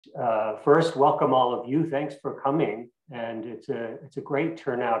First, welcome all of you. Thanks for coming. And it's a great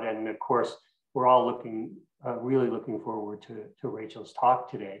turnout. And of course, we're all really looking forward to Rachel's talk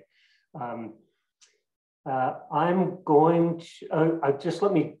today. I'm going to, just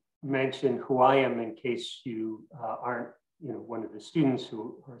let me mention who I am in case you aren't one of the students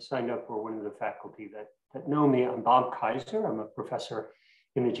who are signed up or one of the faculty that know me. I'm Bob Kaiser. I'm a professor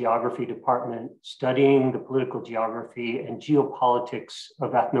in the geography department studying the political geography and geopolitics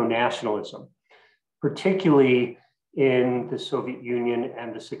of ethno-nationalism, particularly in the Soviet Union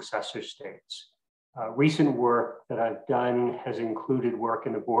and the successor states. Recent work that I've done has included work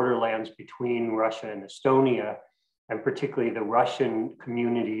in the borderlands between Russia and Estonia, and particularly the Russian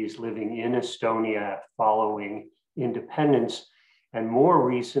communities living in Estonia following independence, and more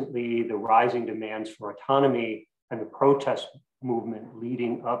recently, the rising demands for autonomy and the protest movement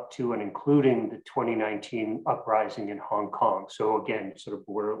leading up to and including the 2019 uprising in Hong Kong. So again, sort of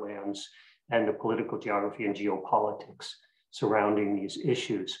borderlands and the political geography and geopolitics surrounding these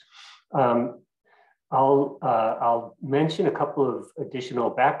issues. I'll mention a couple of additional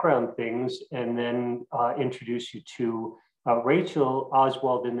background things and then introduce you to Rachel,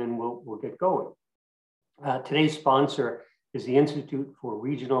 Oswald, and then we'll get going. Today's sponsor is the Institute for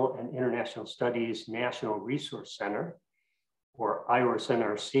Regional and International Studies National Resource Center, or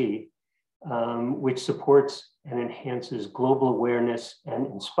IRIS-NRC, which supports and enhances global awareness and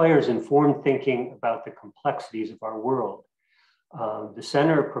inspires informed thinking about the complexities of our world. The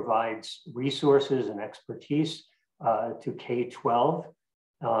center provides resources and expertise to K-12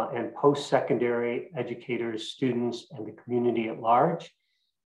 and post-secondary educators, students, and the community at large.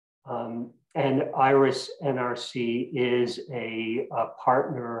 And IRIS-NRC is a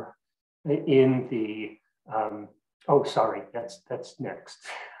partner in the, oh, sorry, that's next.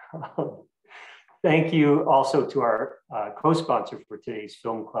 Thank you also to our co-sponsor for today's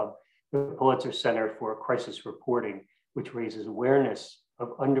film club, the Pulitzer Center for Crisis Reporting, which raises awareness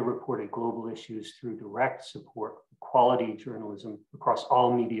of underreported global issues through direct support for quality journalism across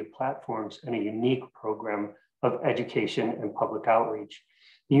all media platforms and a unique program of education and public outreach.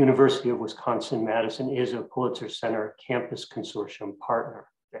 The University of Wisconsin-Madison is a Pulitzer Center Campus Consortium partner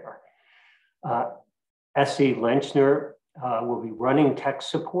there. Essie Lenchner will be running tech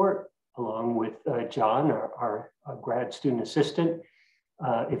support along with John, our grad student assistant.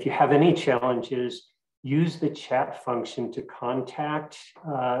 If you have any challenges, use the chat function to contact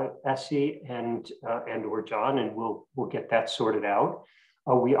Essie and or John, and we'll get that sorted out.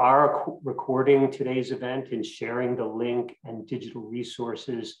 We are recording today's event and sharing the link and digital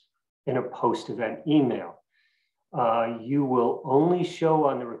resources in a post-event email. You will only show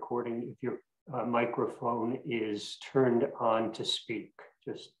on the recording if your microphone is turned on to speak,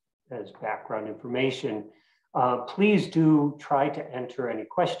 just as background information. Please do try to enter any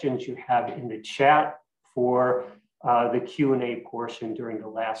questions you have in the chat for the Q&A portion during the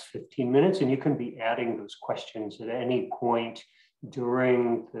last 15 minutes, and you can be adding those questions at any point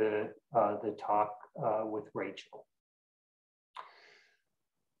during the talk with Rachel.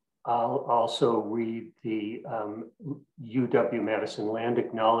 I'll also read the UW-Madison Land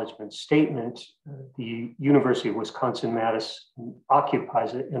Acknowledgement Statement. The University of Wisconsin-Madison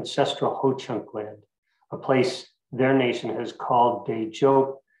occupies an ancestral Ho-Chunk land, a place their nation has called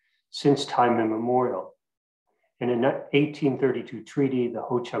Dae-Jok since time immemorial. In an 1832 treaty, the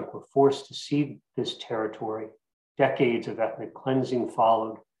Ho-Chunk were forced to cede this territory. Decades of ethnic cleansing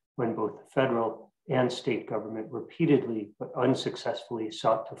followed when both the federal and state government repeatedly but unsuccessfully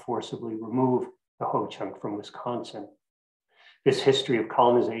sought to forcibly remove the Ho-Chunk from Wisconsin. This history of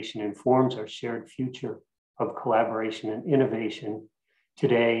colonization informs our shared future of collaboration and innovation.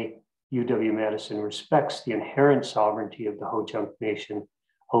 Today, UW-Madison respects the inherent sovereignty of the Ho-Chunk Nation,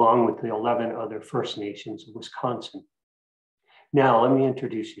 along with the 11 other First Nations of Wisconsin. Now, let me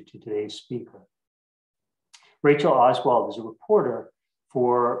introduce you to today's speaker. Rachel Oswald is a reporter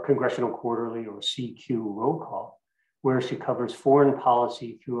for Congressional Quarterly, or CQ Roll Call, where she covers foreign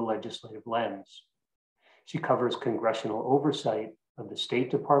policy through a legislative lens. She covers congressional oversight of the State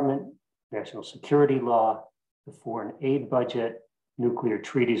Department, national security law, the foreign aid budget, nuclear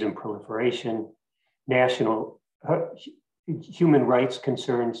treaties and proliferation, national human rights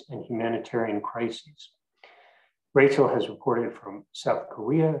concerns, and humanitarian crises. Rachel has reported from South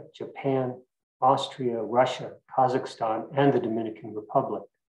Korea, Japan, Austria, Russia, Kazakhstan, and the Dominican Republic.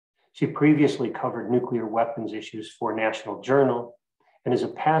 She previously covered nuclear weapons issues for National Journal and is a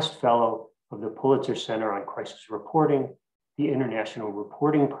past fellow of the Pulitzer Center on Crisis Reporting, the International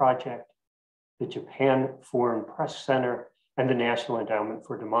Reporting Project, the Japan Foreign Press Center, and the National Endowment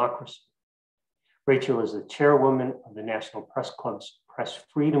for Democracy. Rachel is the chairwoman of the National Press Club's Press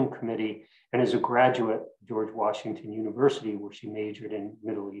Freedom Committee, and is a graduate of George Washington University, where she majored in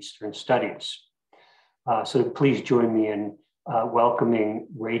Middle Eastern Studies. So please join me in welcoming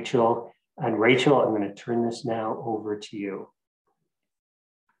Rachel. And Rachel, I'm going to turn this now over to you.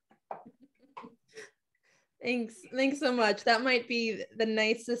 Thanks so much. That might be the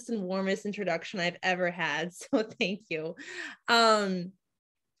nicest and warmest introduction I've ever had. So thank you.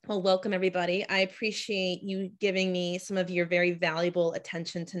 Well, welcome everybody. I appreciate you giving me some of your very valuable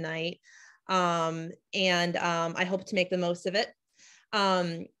attention tonight. I hope to make the most of it.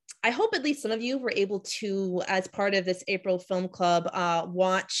 I hope at least some of you were able to, as part of this April Film Club,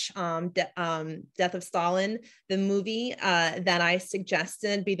 watch Death of Stalin, the movie that I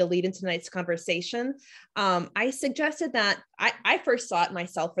suggested be the lead in tonight's conversation. I suggested that I first saw it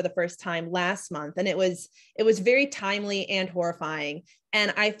myself for the first time last month, and it was very timely and horrifying.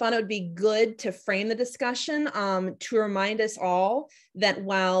 And I thought it would be good to frame the discussion to remind us all that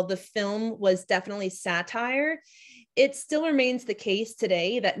while the film was definitely satire, it still remains the case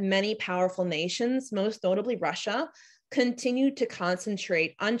today that many powerful nations, most notably Russia, continue to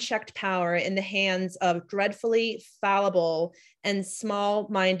concentrate unchecked power in the hands of dreadfully fallible and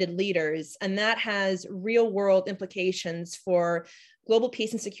small-minded leaders. And that has real-world implications for global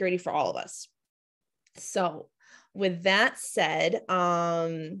peace and security for all of us. So with that said,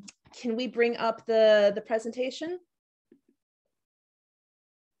 can we bring up the presentation?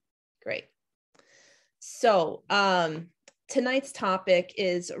 Great. So tonight's topic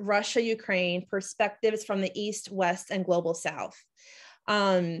is Russia, Ukraine, Perspectives from the East, West, and Global South.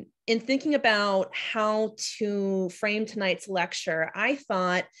 In thinking about how to frame tonight's lecture, I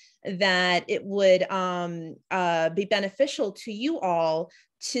thought that it would be beneficial to you all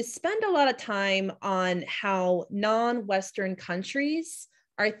to spend a lot of time on how non-Western countries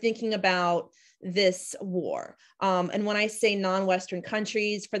are thinking about this war. And when I say non-Western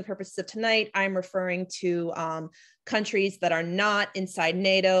countries, for the purposes of tonight, I'm referring to countries that are not inside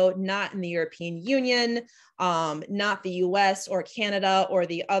NATO, not in the European Union, not the US or Canada or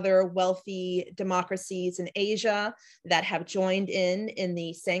the other wealthy democracies in Asia that have joined in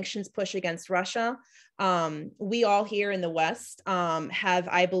the sanctions push against Russia. We all here in the West have,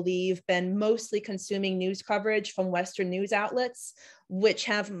 I believe, been mostly consuming news coverage from Western news outlets, which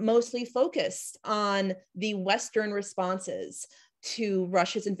have mostly focused on the Western responses to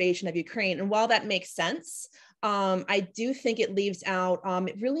Russia's invasion of Ukraine. And while that makes sense, I do think it leaves out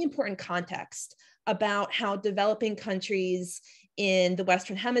really important context about how developing countries in the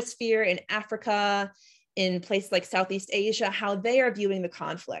Western Hemisphere, in Africa, in places like Southeast Asia, how they are viewing the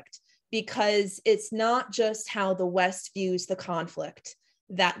conflict. Because it's not just how the West views the conflict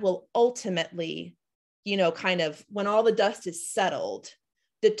that will ultimately, kind of, when all the dust is settled,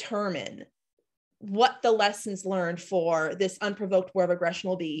 determine what the lessons learned for this unprovoked war of aggression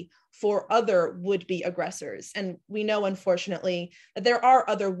will be for other would-be aggressors. And we know, unfortunately, that there are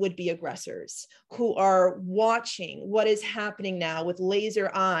other would-be aggressors who are watching what is happening now with laser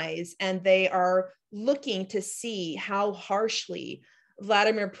eyes, and they are looking to see how harshly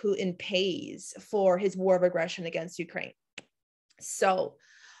Vladimir Putin pays for his war of aggression against Ukraine. So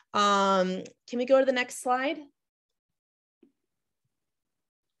can we go to the next slide?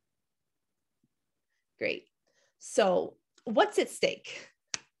 Great. So what's at stake?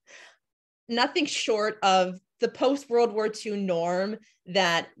 Nothing short of the post-World War II norm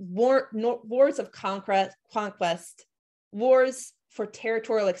that wars of conquest, wars for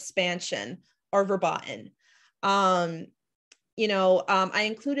territorial expansion are verboten. I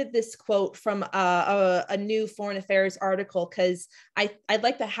included this quote from a new foreign affairs article because I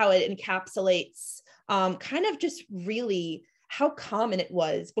like how it encapsulates kind of just really how common it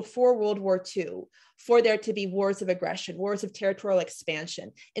was before World War II for there to be wars of aggression, wars of territorial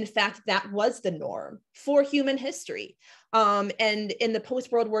expansion. In fact, that was the norm for human history. And in the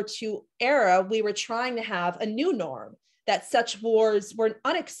post-World War II era, we were trying to have a new norm, that such wars were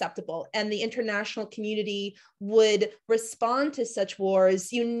unacceptable, and the international community would respond to such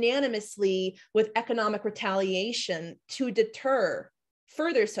wars unanimously with economic retaliation to deter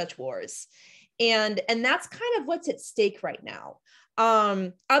further such wars. And that's kind of what's at stake right now.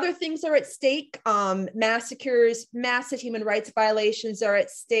 Other things are at stake. Massacres, massive human rights violations are at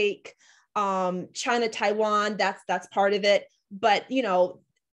stake. China, Taiwan, that's part of it. But,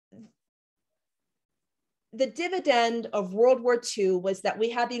 the dividend of World War II was that we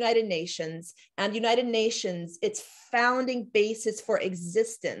had the United Nations, and the United Nations, its founding basis for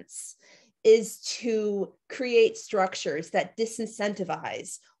existence is to create structures that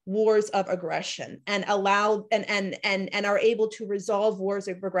disincentivize wars of aggression and allow and are able to resolve wars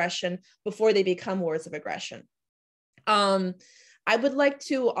of aggression before they become wars of aggression. I would like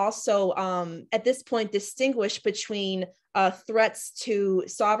to also, at this point, distinguish between threats to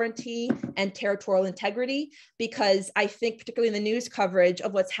sovereignty and territorial integrity, because I think, particularly in the news coverage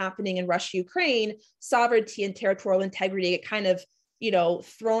of what's happening in Russia, Ukraine, sovereignty and territorial integrity get kind of,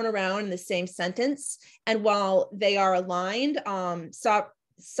 thrown around in the same sentence. And while they are aligned,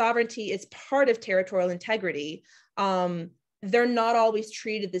 sovereignty is part of territorial integrity. They're not always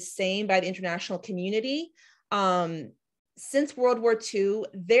treated the same by the international community. Since World War II,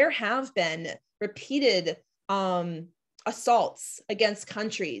 there have been repeated assaults against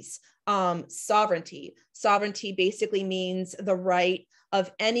countries' sovereignty. Sovereignty basically means the right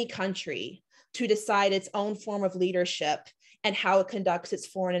of any country to decide its own form of leadership and how it conducts its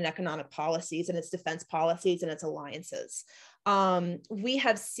foreign and economic policies and its defense policies and its alliances. We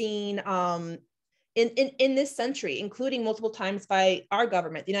have seen in this century, including multiple times by our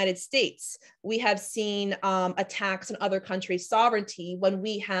government, the United States, we have seen attacks on other countries' sovereignty when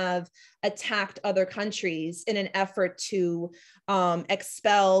we have attacked other countries in an effort to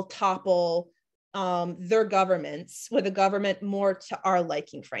expel, topple their governments with a government more to our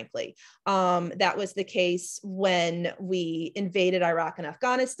liking, frankly. That was the case when we invaded Iraq and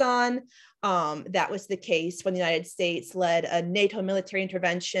Afghanistan. That was the case when the United States led a NATO military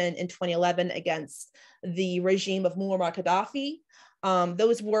intervention in 2011 against the regime of Muammar Gaddafi.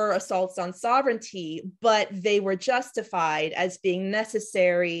 Those were assaults on sovereignty, but they were justified as being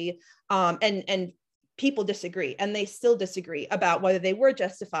necessary, and people disagree, and they still disagree about whether they were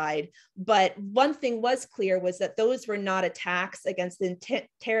justified. But one thing was clear, was that those were not attacks against the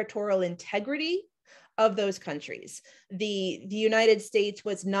territorial integrity of those countries. The United States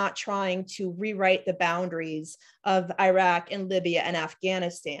was not trying to rewrite the boundaries of Iraq and Libya and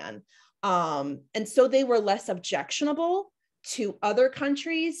Afghanistan. And so they were less objectionable to other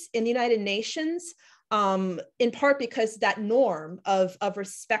countries in the United Nations, in part because that norm of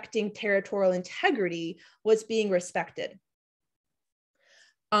respecting territorial integrity was being respected.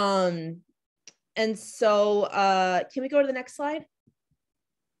 And so can we go to the next slide?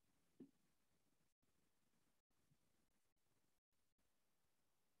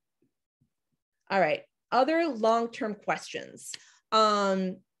 All right, other long-term questions.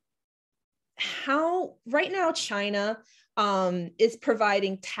 How right now China is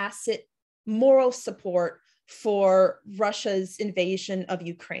providing tacit moral support for Russia's invasion of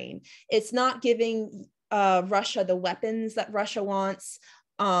Ukraine. It's not giving Russia the weapons that Russia wants,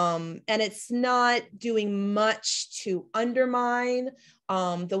 and it's not doing much to undermine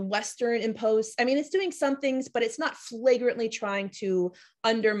the Western imposed. I mean, it's doing some things, but it's not flagrantly trying to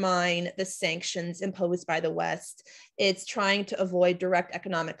undermine the sanctions imposed by the West. It's trying to avoid direct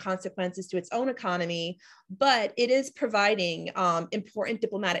economic consequences to its own economy, but it is providing important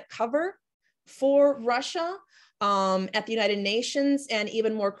diplomatic cover for Russia at the United Nations, and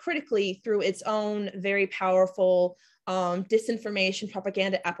even more critically through its own very powerful disinformation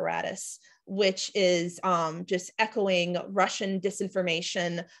propaganda apparatus, which is just echoing Russian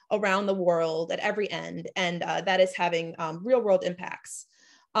disinformation around the world at every end. And that is having real world impacts.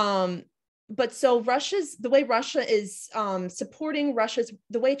 But so the way Russia is supporting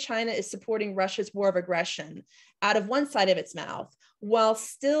the way China is supporting Russia's war of aggression out of one side of its mouth, while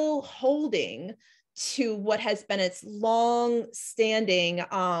still holding to what has been its long-standing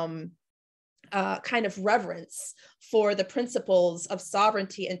kind of reverence for the principles of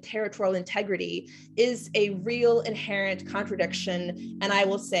sovereignty and territorial integrity, is a real inherent contradiction, and I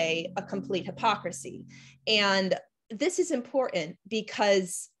will say a complete hypocrisy. And this is important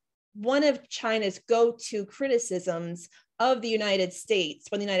because one of China's go-to criticisms of the United States,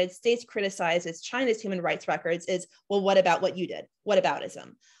 when the United States criticizes China's human rights records, is, well, what about what you did? What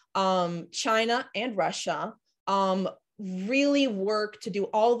aboutism? China and Russia really work to do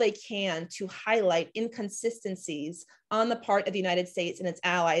all they can to highlight inconsistencies on the part of the United States and its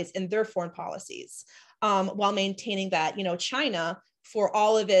allies in their foreign policies, while maintaining that, China, for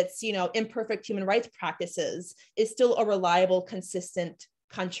all of its, imperfect human rights practices, is still a reliable, consistent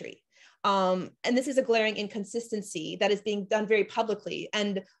country. And this is a glaring inconsistency that is being done very publicly.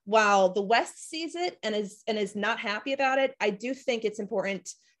 And while the West sees it and is not happy about it, I do think it's important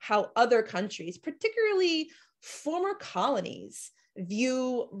how other countries, particularly former colonies,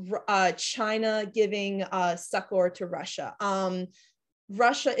 view China giving succor to Russia.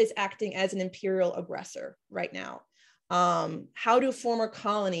 Russia is acting as an imperial aggressor right now. How do former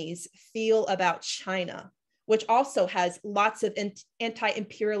colonies feel about China, which also has lots of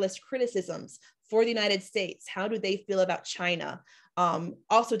anti-imperialist criticisms for the United States? How do they feel about China,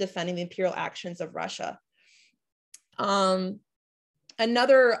 also defending the imperial actions of Russia?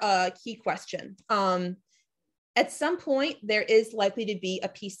 Another key question. At some point, there is likely to be a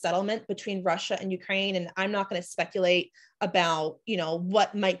peace settlement between Russia and Ukraine, and I'm not going to speculate about,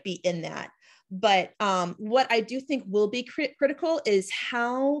 what might be in that. But what I do think will be critical is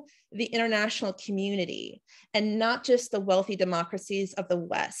how the international community, and not just the wealthy democracies of the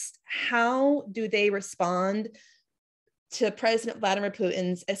West, how do they respond to President Vladimir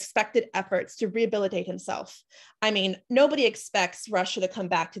Putin's expected efforts to rehabilitate himself? I mean, nobody expects Russia to come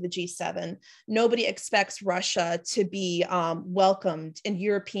back to the G7. Nobody expects Russia to be welcomed in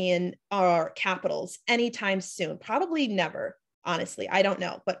European capitals anytime soon. Probably never, honestly. I don't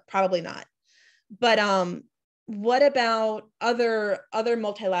know, but probably not. But what about other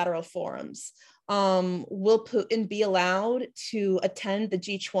multilateral forums? Will Putin be allowed to attend the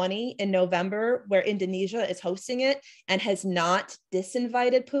G20 in November, where Indonesia is hosting it and has not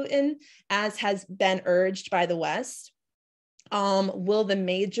disinvited Putin, as has been urged by the West? Will the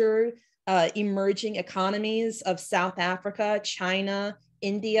major emerging economies of South Africa, China,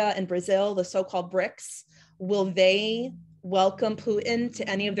 India, and Brazil, the so-called BRICS, will they welcome Putin to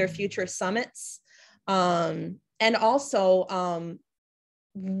any of their future summits? And also,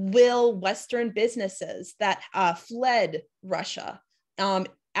 will Western businesses that fled Russia out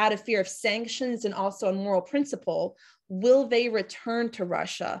of fear of sanctions and also a moral principle, will they return to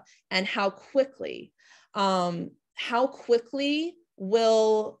Russia? And how quickly? How quickly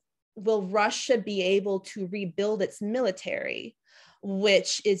will Russia be able to rebuild its military,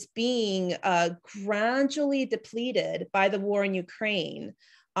 which is being gradually depleted by the war in Ukraine,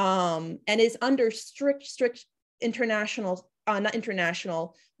 and is under strict international, not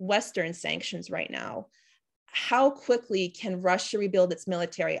international, Western sanctions right now? How quickly can Russia rebuild its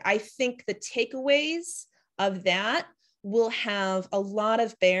military? I think the takeaways of that will have a lot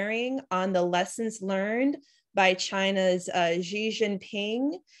of bearing on the lessons learned by China's Xi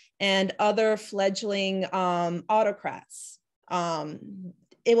Jinping and other fledgling autocrats.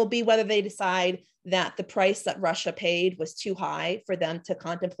 It will be whether they decide that the price that Russia paid was too high for them to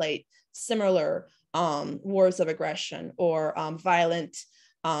contemplate similar wars of aggression or flagrant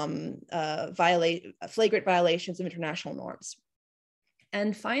violations of international norms.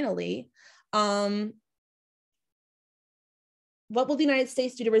 And finally, what will the United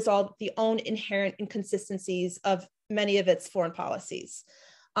States do to resolve the own inherent inconsistencies of many of its foreign policies?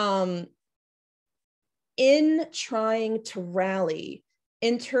 In trying to rally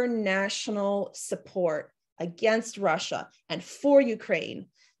international support against Russia and for Ukraine,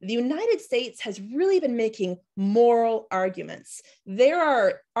 the United States has really been making moral arguments. There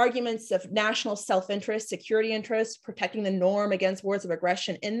are arguments of national self-interest, security interest, protecting the norm against wars of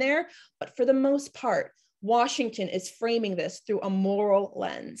aggression in there, but for the most part, Washington is framing this through a moral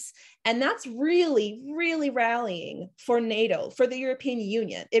lens. And that's really, really rallying for NATO, for the European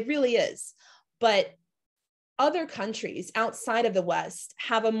Union. It really is. But other countries outside of the West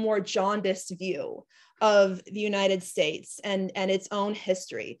have a more jaundiced view of the United States and its own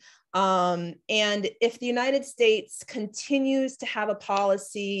history. And if the United States continues to have a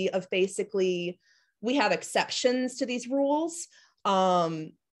policy of basically, we have exceptions to these rules,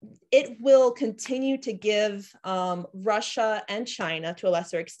 it will continue to give Russia and China, to a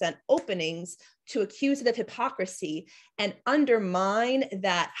lesser extent, openings to accusative hypocrisy and undermine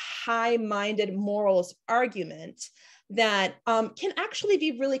that high-minded morals argument that can actually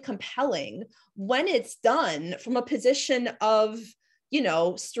be really compelling when it's done from a position of,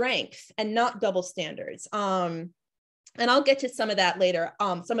 strength and not double standards. And I'll get to some of that later,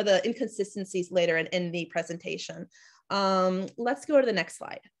 some of the inconsistencies later in the presentation. Let's go to the next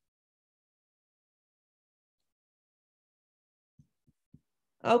slide.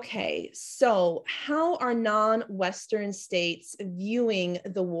 Okay, so how are non-Western states viewing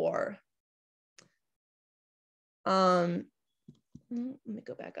the war? Let me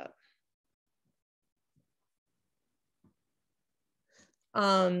go back up.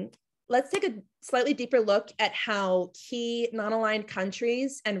 Let's take a slightly deeper look at how key non-aligned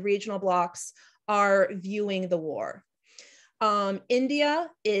countries and regional blocs are viewing the war.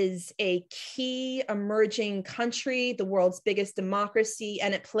 India is a key emerging country, the world's biggest democracy,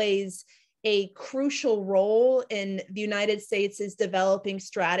 and it plays a crucial role in the United States' developing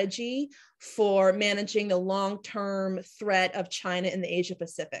strategy for managing the long-term threat of China in the Asia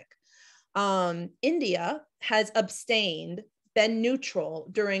Pacific. India has abstained, been neutral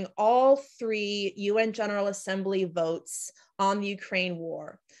during all 3 UN General Assembly votes on the Ukraine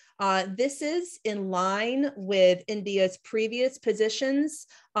war. This is in line with India's previous positions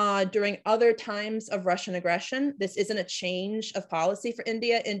during other times of Russian aggression. This isn't a change of policy for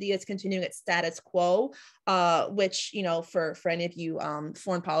India. India is continuing its status quo, which, you know, for any of you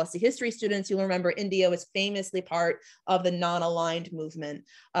foreign policy history students, you'll remember India was famously part of the non-aligned movement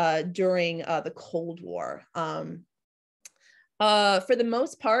during the Cold War. For the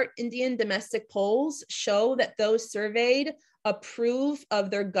most part, Indian domestic polls show that those surveyed approve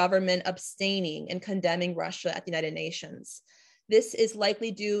of their government abstaining and condemning Russia at the United Nations. This is likely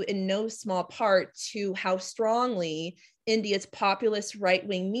due in no small part to how strongly India's populist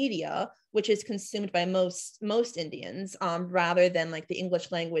right-wing media, which is consumed by most Indians, rather than like the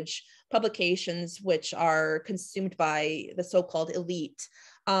English language publications, which are consumed by the so-called elite.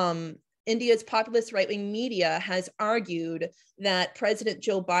 India's populist right-wing media has argued that President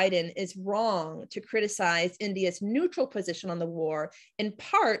Joe Biden is wrong to criticize India's neutral position on the war, in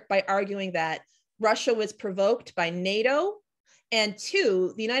part by arguing that Russia was provoked by NATO, and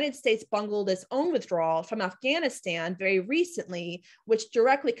two, the United States bungled its own withdrawal from Afghanistan very recently, which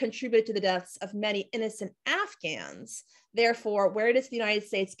directly contributed to the deaths of many innocent Afghans. Therefore, where does the United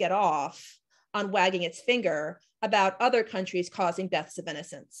States get off on wagging its finger about other countries causing deaths of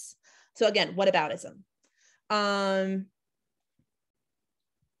innocents? So again, whataboutism.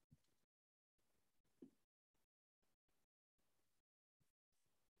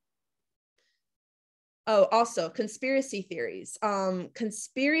 Oh, also conspiracy theories.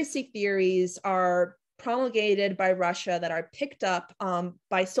 Conspiracy theories are promulgated by Russia that are picked up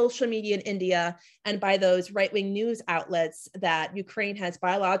by social media in India and by those right-wing news outlets that Ukraine has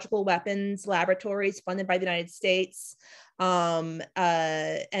biological weapons laboratories funded by the United States, and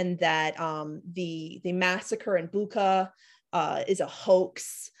that the massacre in Bucha is a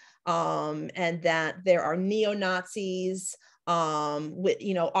hoax, and that there are neo-Nazis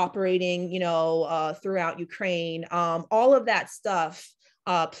operating, throughout Ukraine. All of that stuff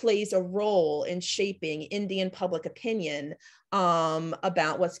plays a role in shaping Indian public opinion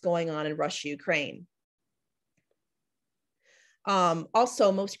about what's going on in Russia, Ukraine.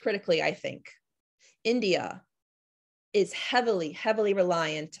 Also, most critically, I think, India is heavily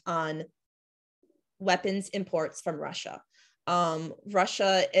reliant on weapons imports from Russia.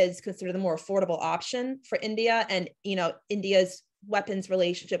 Russia is considered the more affordable option for India, and India's weapons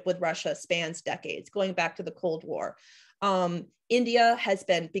relationship with Russia spans decades, going back to the Cold War. India has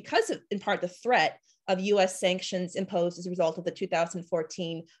been, because of, in part, the threat of US sanctions imposed as a result of the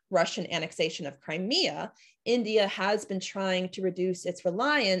 2014 Russian annexation of Crimea, India has been trying to reduce its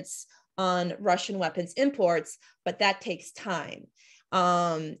reliance on Russian weapons imports, but that takes time.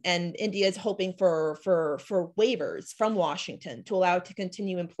 And India is hoping for waivers from Washington to allow it to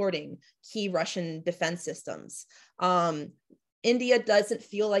continue importing key Russian defense systems. India doesn't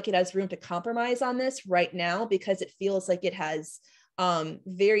feel like it has room to compromise on this right now because it feels like it has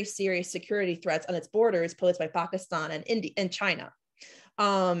very serious security threats on its borders posed by Pakistan and India and China.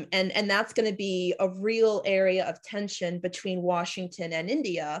 And that's going to be a real area of tension between Washington and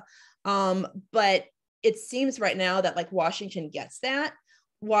India. But it seems right now that like Washington gets that.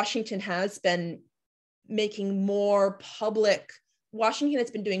 Washington has been making more public, Washington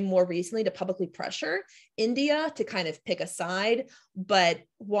has been doing more recently to publicly pressure India to kind of pick a side, but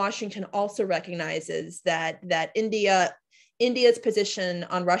Washington also recognizes that India's position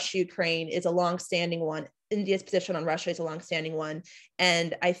on Russia, Ukraine is a longstanding one. India's position on Russia is a longstanding one.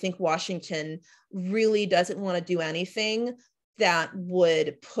 And I think Washington really doesn't want to do anything that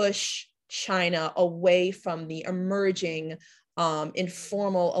would push China away from the emerging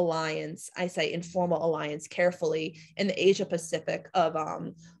informal alliance, I say informal alliance carefully, in the Asia Pacific of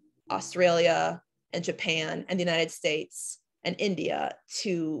Australia and Japan and the United States and India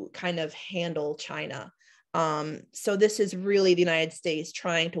to kind of handle China. So this is really the United States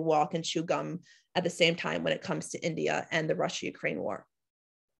trying to walk and chew gum at the same time when it comes to India and the Russia-Ukraine war.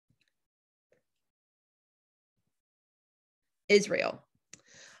 Israel.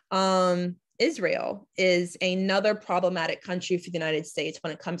 Israel is another problematic country for the United States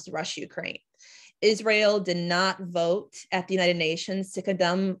when it comes to Russia, Ukraine. Israel did not vote at the United Nations to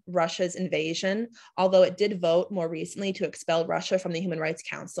condemn Russia's invasion, although it did vote more recently to expel Russia from the Human Rights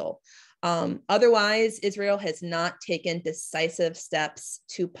Council. Otherwise, Israel has not taken decisive steps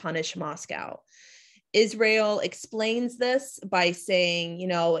to punish Moscow. Israel explains this by saying,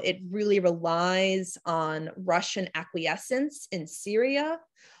 it really relies on Russian acquiescence in Syria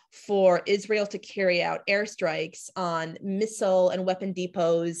for Israel to carry out airstrikes on missile and weapon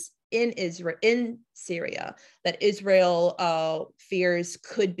depots in Syria that Israel fears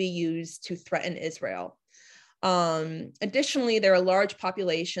could be used to threaten Israel. Additionally, there are large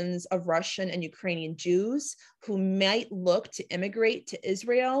populations of Russian and Ukrainian Jews who might look to immigrate to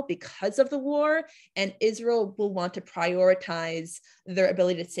Israel because of the war, and Israel will want to prioritize their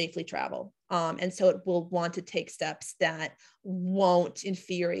ability to safely travel. And so it will want to take steps that won't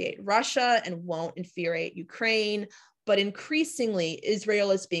infuriate Russia and won't infuriate Ukraine. But increasingly,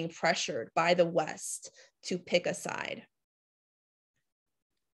 Israel is being pressured by the West to pick a side.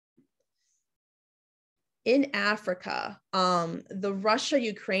 In Africa, the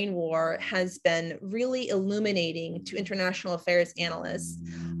Russia-Ukraine war has been really illuminating to international affairs analysts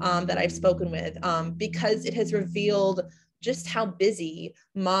that I've spoken with, because it has revealed just how busy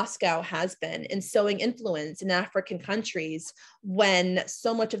Moscow has been in sowing influence in African countries, when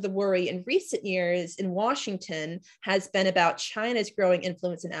so much of the worry in recent years in Washington has been about China's growing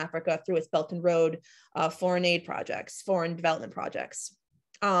influence in Africa through its Belt and Road foreign aid projects, foreign development projects.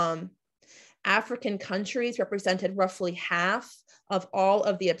 African countries represented roughly half of all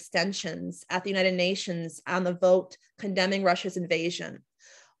of the abstentions at the United Nations on the vote condemning Russia's invasion.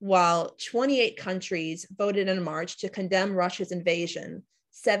 While 28 countries voted in March to condemn Russia's invasion,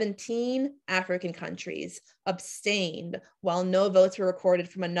 17 African countries abstained, while no votes were recorded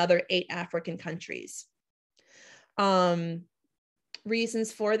from another 8 African countries.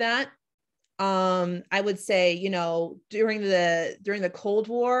 Reasons for that? I would say, during the Cold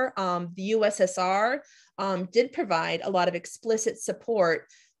War, the USSR did provide a lot of explicit support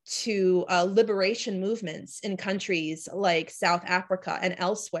to liberation movements in countries like South Africa and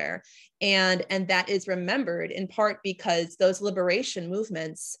elsewhere. And that is remembered in part because those liberation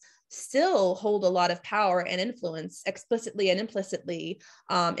movements still hold a lot of power and influence explicitly and implicitly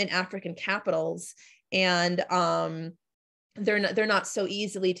in African capitals. And they're not so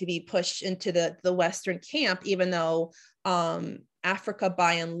easily to be pushed into the Western camp, even though Africa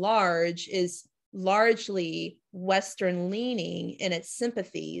by and large is largely Western leaning in its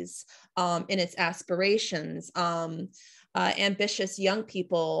sympathies, in its aspirations. Ambitious young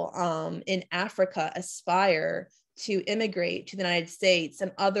people in Africa aspire to immigrate to the United States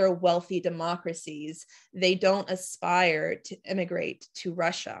and other wealthy democracies. They don't aspire to immigrate to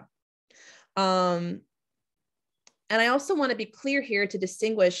Russia. And I also want to be clear here to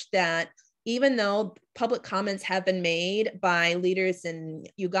distinguish that even though public comments have been made by leaders in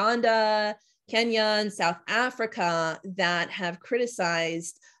Uganda, Kenya, and South Africa that have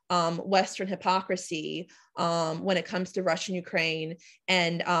criticized Western hypocrisy when it comes to Russia and Ukraine,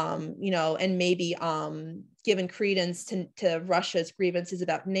 and and maybe given credence to Russia's grievances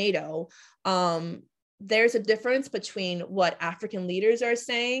about NATO, there's a difference between what African leaders are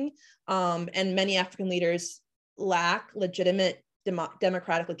saying, and many African leaders lack legitimate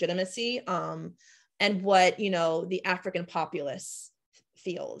democratic legitimacy, and what the African populace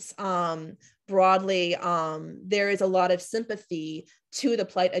feels. Broadly, there is a lot of sympathy to the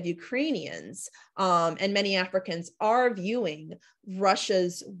plight of Ukrainians, and many Africans are viewing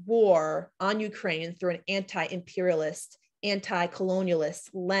Russia's war on Ukraine through an anti-imperialist, anti-colonialist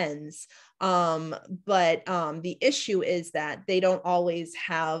lens. But the issue is that they don't always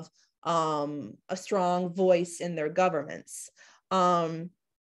have a strong voice in their governments. And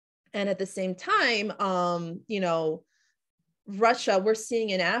at the same time, Russia, we're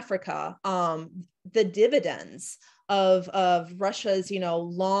seeing in Africa the dividends of Russia's,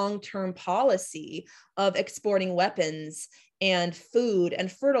 long-term policy of exporting weapons and food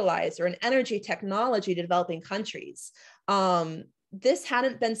and fertilizer and energy technology to developing countries. This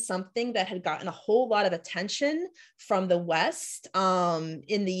hadn't been something that had gotten a whole lot of attention from the West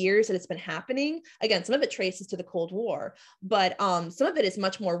in the years that it's been happening. Again, some of it traces to the Cold War, but some of it is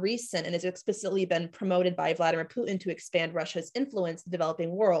much more recent and has explicitly been promoted by Vladimir Putin to expand Russia's influence in the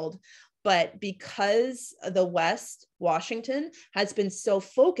developing world. But because the West, Washington, has been so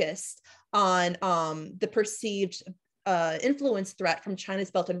focused on the perceived influence threat from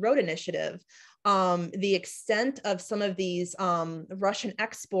China's Belt and Road Initiative, the extent of some of these Russian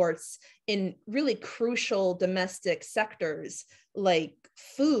exports in really crucial domestic sectors like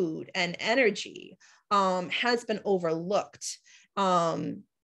food and energy has been overlooked. How,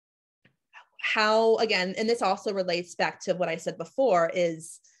 again, and this also relates back to what I said before,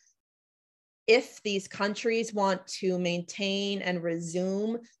 is if these countries want to maintain and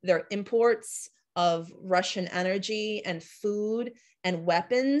resume their imports of Russian energy and food and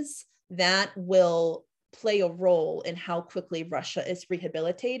weapons, that will play a role in how quickly Russia is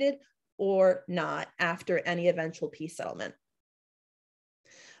rehabilitated or not after any eventual peace settlement.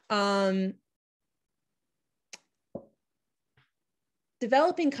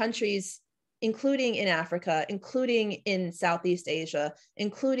 Developing countries, including in Africa, including in Southeast Asia,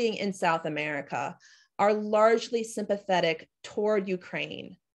 including in South America, are largely sympathetic toward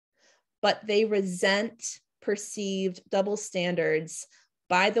Ukraine, but they resent perceived double standards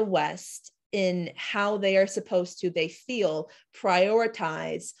by the West in how they are supposed to, they feel,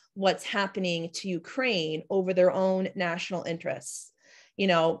 prioritize what's happening to Ukraine over their own national interests. You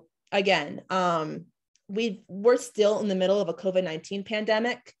know, again, we're still in the middle of a COVID-19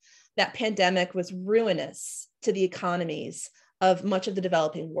 pandemic. That pandemic was ruinous to the economies of much of the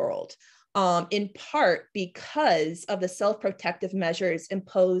developing world, in part because of the self-protective measures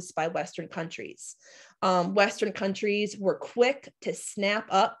imposed by Western countries. Western countries were quick to snap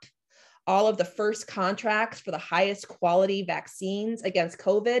up all of the first contracts for the highest quality vaccines against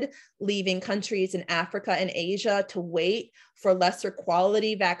COVID, leaving countries in Africa and Asia to wait for lesser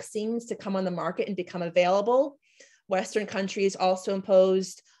quality vaccines to come on the market and become available. Western countries also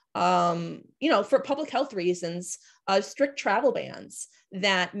imposed, for public health reasons, strict travel bans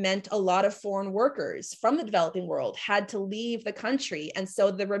that meant a lot of foreign workers from the developing world had to leave the country. And so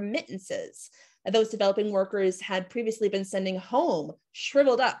the remittances that those developing workers had previously been sending home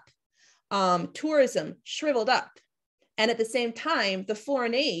shriveled up. Tourism shriveled up. And at the same time, the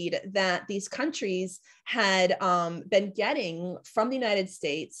foreign aid that these countries had been getting from the United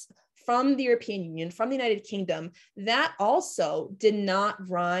States, from the European Union, from the United Kingdom, that also did not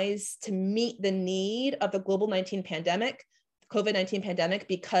rise to meet the need of the global COVID-19 pandemic,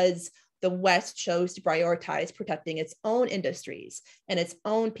 because the West chose to prioritize protecting its own industries and its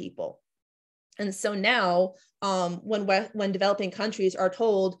own people. And so now when developing countries are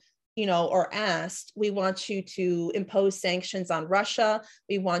told, or asked, we want you to impose sanctions on Russia,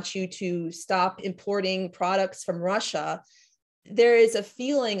 we want you to stop importing products from Russia, there is a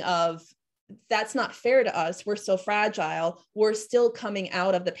feeling of, that's not fair to us, we're so fragile, we're still coming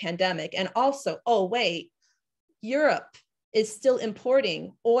out of the pandemic. And also, oh wait, Europe is still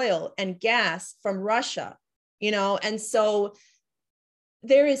importing oil and gas from Russia, and so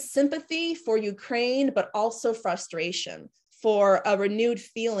there is sympathy for Ukraine, but also frustration for a renewed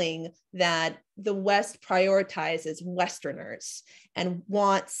feeling that the West prioritizes Westerners and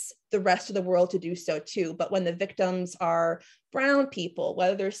wants the rest of the world to do so too. But when the victims are brown people,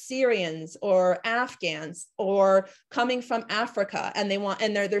 whether they're Syrians or Afghans or coming from Africa, and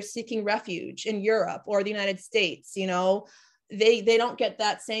they're seeking refuge in Europe or the United States, they don't get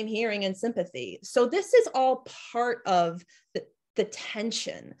that same hearing and sympathy. So this is all part of the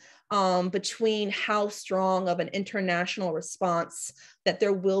tension between how strong of an international response that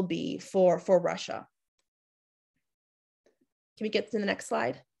there will be for Russia. Can we get to the next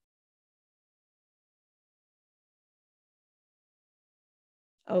slide?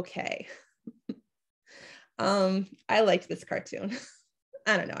 Okay. I liked this cartoon.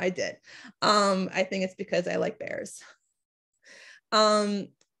 I don't know, I did. I think it's because I like bears.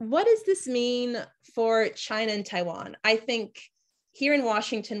 What does this mean for China and Taiwan? I think here in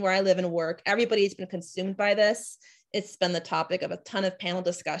Washington, where I live and work, everybody's been consumed by this. It's been the topic of a ton of panel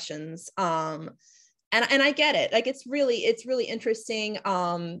discussions. And I get it. Like, it's really interesting.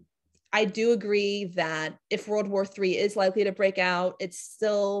 I do agree that if World War III is likely to break out, it's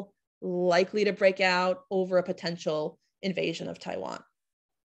still likely to break out over a potential invasion of Taiwan.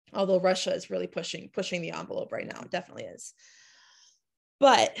 Although Russia is really pushing the envelope right now, it definitely is.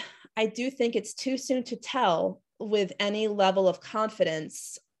 But I do think it's too soon to tell with any level of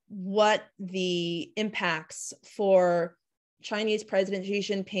confidence what the impacts for Chinese President Xi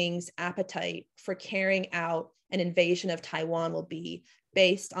Jinping's appetite for carrying out an invasion of Taiwan will be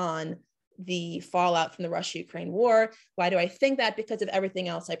based on the fallout from the Russia-Ukraine war. Why do I think that? Because of everything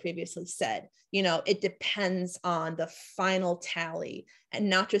else I previously said. It depends on the final tally, and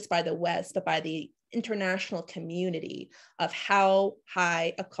not just by the West, but by the international community, of how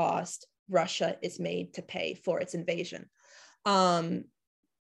high a cost Russia is made to pay for its invasion. I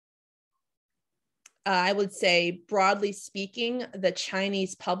would say, broadly speaking, the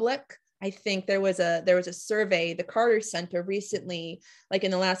Chinese public, I think there was a survey, the Carter Center recently, like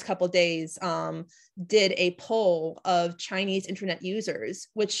in the last couple of days, did a poll of Chinese internet users,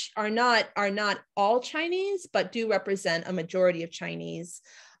 which are not all Chinese, but do represent a majority of Chinese.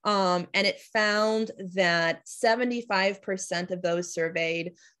 And it found that 75% of those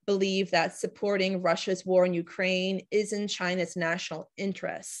surveyed believe that supporting Russia's war in Ukraine is in China's national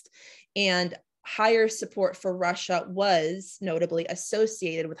interest. And higher support for Russia was notably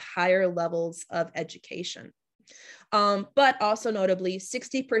associated with higher levels of education. But also notably,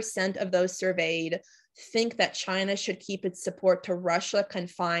 60% of those surveyed think that China should keep its support to Russia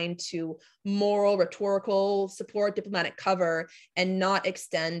confined to moral, rhetorical support, diplomatic cover, and not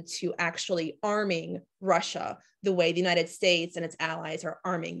extend to actually arming Russia the way the United States and its allies are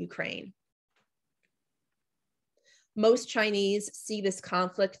arming Ukraine. Most Chinese see this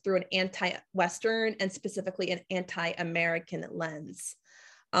conflict through an anti-Western and specifically an anti-American lens.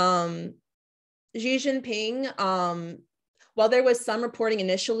 Xi Jinping, while there was some reporting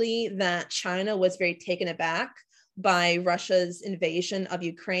initially that China was very taken aback by Russia's invasion of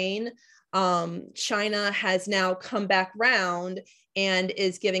Ukraine, China has now come back round and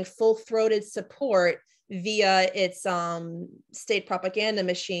is giving full-throated support via its state propaganda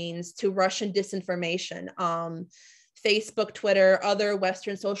machines to Russian disinformation. Facebook, Twitter, other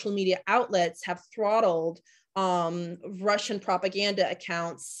Western social media outlets have throttled Russian propaganda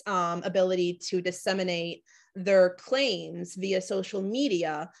accounts' ability to disseminate their claims via social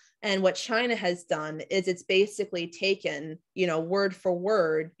media. And what China has done is it's basically taken, word for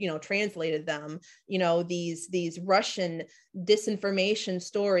word, translated them, these Russian disinformation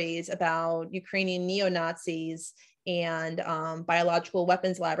stories about Ukrainian neo-Nazis and biological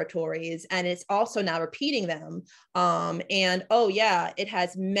weapons laboratories. And it's also now repeating them. And oh yeah, it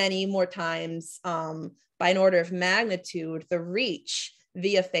has many more times by an order of magnitude, the reach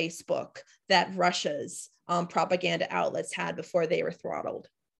via Facebook that Russia's propaganda outlets had before they were throttled.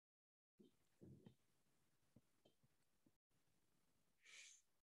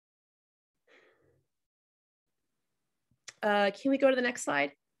 Can we go to the next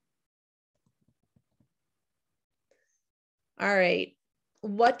slide? All right.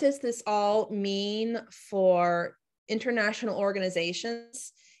 What does this all mean for international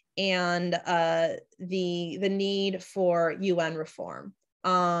organizations and the need for UN reform?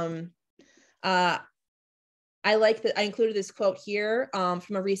 I like that I included this quote here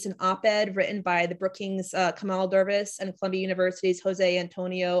from a recent op-ed written by the Brookings Kamal Dervis and Columbia University's Jose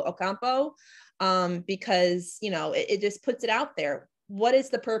Antonio Ocampo, because it just puts it out there. What is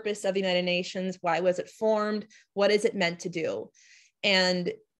the purpose of the United Nations? Why was it formed? What is it meant to do?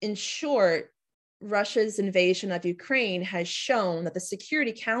 And in short, Russia's invasion of Ukraine has shown that the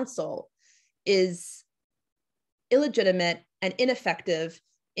Security Council is illegitimate and ineffective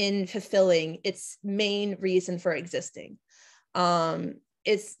in fulfilling its main reason for existing.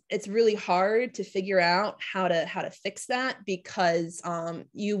 It's really hard to figure out how to fix that because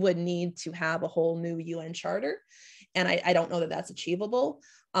you would need to have a whole new UN charter. And I don't know that that's achievable.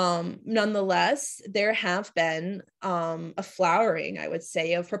 Nonetheless, there have been a flowering, I would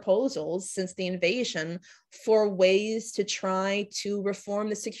say, of proposals since the invasion for ways to try to reform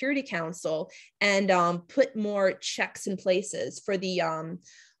the Security Council and put more checks in places for the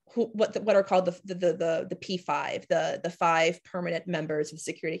what are called the P5, the 5 permanent members of the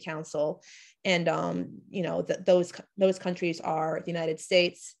Security Council. And those countries are the United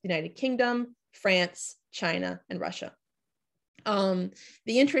States, the United Kingdom, France, China, and Russia. The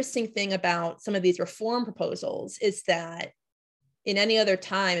interesting thing about some of these reform proposals is that in any other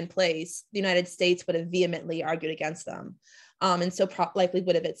time and place, the United States would have vehemently argued against them. And so likely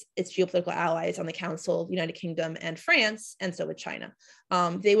would have its geopolitical allies on the Council, the United Kingdom and France, and so would China.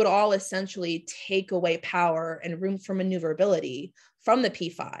 They would all essentially take away power and room for maneuverability from the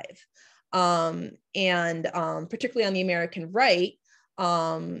P5. And particularly on the American right,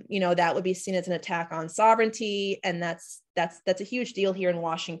 that would be seen as an attack on sovereignty, and that's a huge deal here in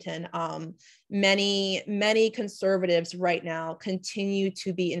Washington. Many conservatives right now continue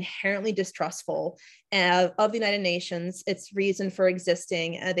to be inherently distrustful of the United Nations, its reason for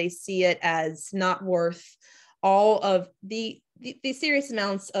existing. They see it as not worth all of the serious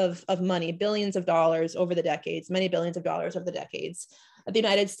amounts of money, billions of dollars over the decades, many billions of dollars over the decades that the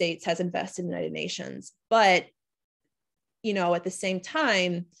United States has invested in the United Nations. But at the same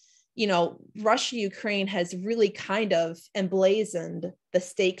time, Russia, Ukraine has really kind of emblazoned the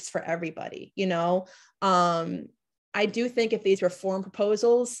stakes for everybody. I do think if these reform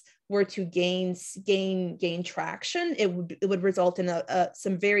proposals were to gain traction, it would result in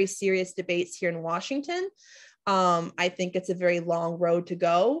some very serious debates here in Washington. I think it's a very long road to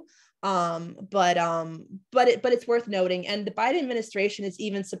go. But it's worth noting, and the Biden administration is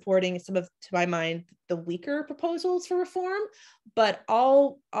even supporting some of, to my mind, the weaker proposals for reform. But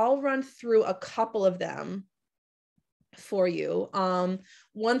I'll run through a couple of them for you.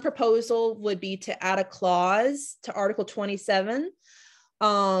 One proposal would be to add a clause to Article 27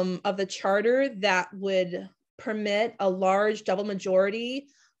 of the charter that would permit a large double majority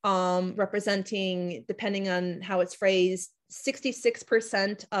representing, depending on how it's phrased,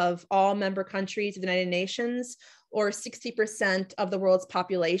 66% of all member countries of the United Nations, or 60% of the world's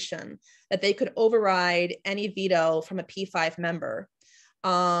population, that they could override any veto from a P5 member.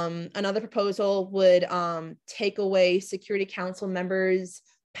 Another proposal would take away Security Council members'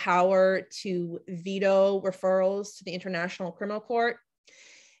 power to veto referrals to the International Criminal Court.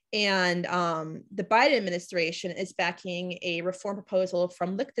 And the Biden administration is backing a reform proposal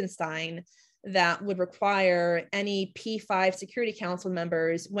from Liechtenstein that would require any P5 Security Council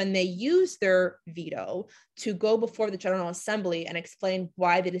members, when they use their veto, to go before the General Assembly and explain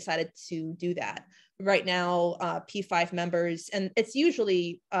why they decided to do that. Right now, P5 members, and it's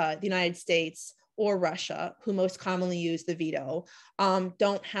usually the United States or Russia who most commonly use the veto,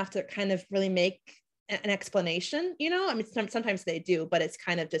 don't have to kind of really make an explanation, you know? I mean, sometimes they do, but it's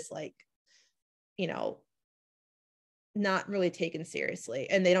kind of just like, you know, not really taken seriously.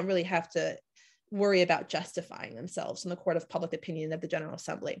 And they don't really have to worry about justifying themselves in the court of public opinion of the General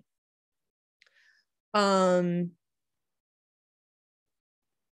Assembly.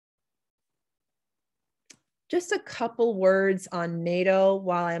 Just a couple words on NATO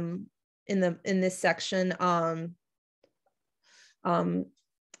while I'm in this section.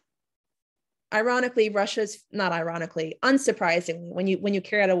 Ironically, unsurprisingly, when you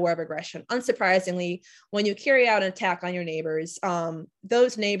carry out a war of aggression, unsurprisingly, when you carry out an attack on your neighbors,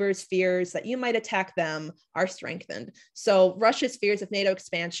 those neighbors' fears that you might attack them are strengthened. So Russia's fears of NATO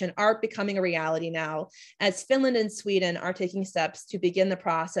expansion are becoming a reality now, as Finland and Sweden are taking steps to begin the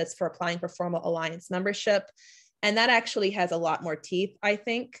process for applying for formal alliance membership. And that actually has a lot more teeth, I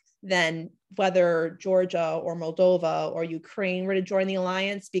think, than whether Georgia or Moldova or Ukraine were to join the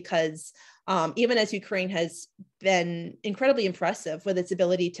alliance, because even as Ukraine has been incredibly impressive with its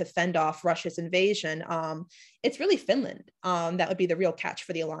ability to fend off Russia's invasion, it's really Finland that would be the real catch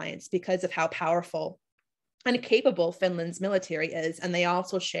for the alliance, because of how powerful and capable Finland's military is. And they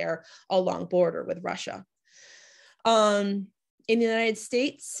also share a long border with Russia. In the United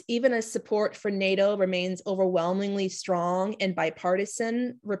States, even as support for NATO remains overwhelmingly strong and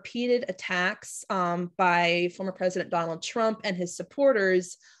bipartisan, repeated attacks by former President Donald Trump and his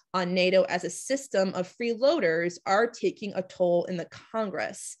supporters on NATO as a system of freeloaders are taking a toll in the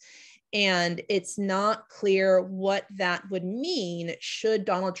Congress. And it's not clear what that would mean should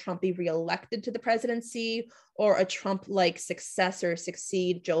Donald Trump be reelected to the presidency or a Trump-like successor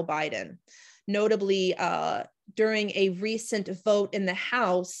succeed Joe Biden. Notably, during a recent vote in the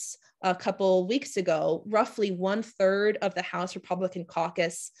House a couple weeks ago, roughly 1/3 of the House Republican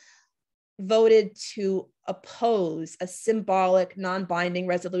caucus voted to oppose a symbolic, non-binding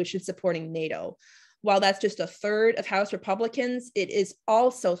resolution supporting NATO. While that's just 1/3 of House Republicans, it is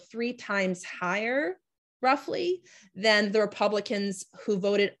also 3 times higher, roughly, than the Republicans who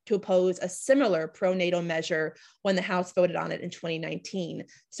voted to oppose a similar pro-NATO measure when the House voted on it in 2019.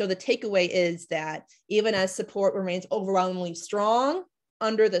 So the takeaway is that even as support remains overwhelmingly strong,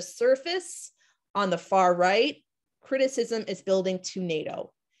 under the surface, on the far right, criticism is building to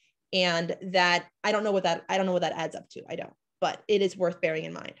NATO. And that, I don't know what that adds up to, I don't, but it is worth bearing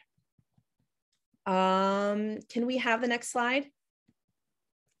in mind. Can we have the next slide?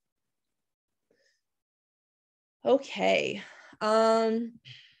 Okay.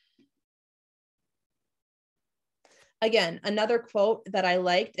 Again, another quote that I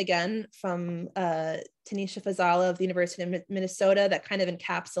liked, again, from Tanisha Fazala of the University of Minnesota, that kind of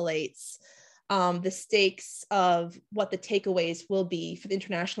encapsulates the stakes of what the takeaways will be for the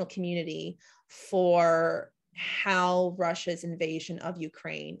international community for how Russia's invasion of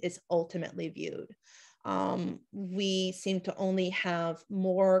Ukraine is ultimately viewed. We seem to only have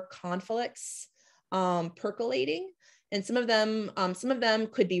more conflicts percolating, and some of them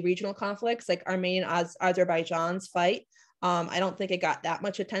could be regional conflicts, like Armenia and Azerbaijan's fight. I don't think it got that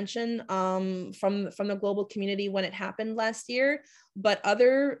much attention from the global community when it happened last year, but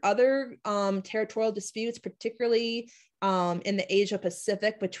other territorial disputes, particularly in the Asia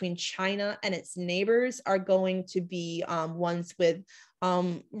Pacific between China and its neighbors, are going to be ones with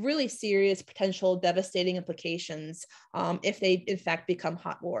really serious potential devastating implications if they in fact become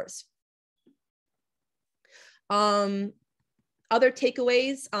hot wars. Other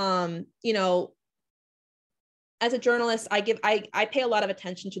takeaways, you know, as a journalist, I pay a lot of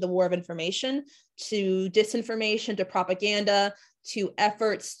attention to the war of information, to disinformation, to propaganda, to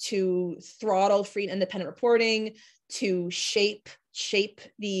efforts to throttle free and independent reporting, to shape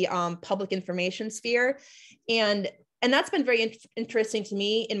the public information sphere. And that's been very interesting to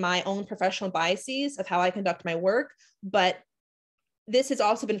me in my own professional biases of how I conduct my work. But this has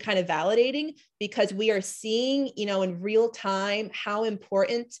also been kind of validating, because we are seeing, you know, in real time how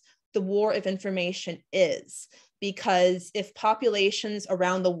important the war of information is. Because if populations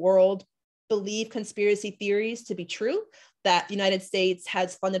around the world believe conspiracy theories to be true, that the United States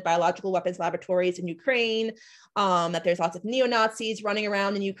has funded biological weapons laboratories in Ukraine, that there's lots of neo-Nazis running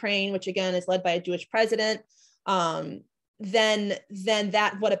around in Ukraine, which again is led by a Jewish president, then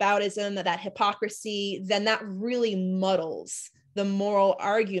that whataboutism, that hypocrisy, then that really muddles the moral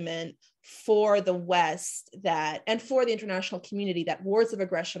argument for the West that, and for the international community, that wars of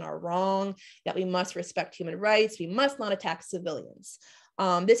aggression are wrong, that we must respect human rights, we must not attack civilians.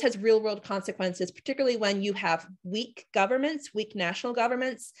 This has real world consequences, particularly when you have weak governments, weak national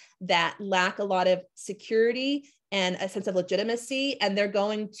governments that lack a lot of security and a sense of legitimacy, and they're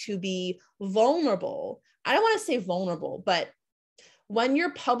going to be vulnerable. I don't want to say vulnerable, but when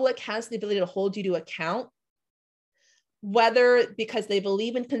your public has the ability to hold you to account, whether because they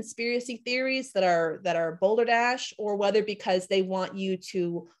believe in conspiracy theories that are balderdash, or whether because they want you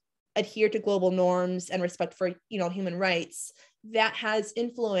to adhere to global norms and respect for, human rights, that has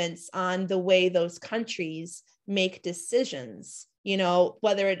influence on the way those countries make decisions,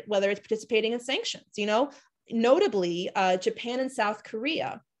 whether it's participating in sanctions. Notably, Japan and South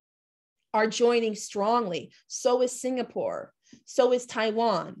Korea are joining strongly. So is Singapore. So is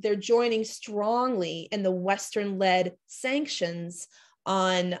Taiwan. They're joining strongly in the Western-led sanctions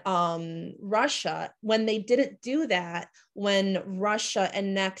on Russia, when they didn't do that when Russia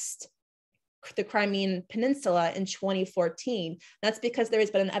annexed the Crimean Peninsula in 2014. That's because there has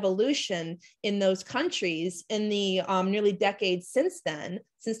been an evolution in those countries in the nearly decade since then,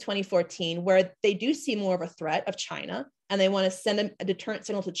 since 2014, where they do see more of a threat of China, and they want to send a deterrent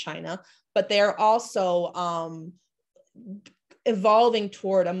signal to China, but they're also evolving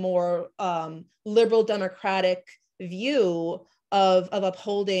toward a more liberal democratic view of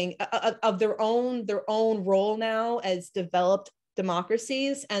upholding of their own role now as developed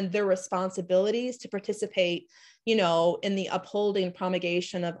democracies, and their responsibilities to participate, in the upholding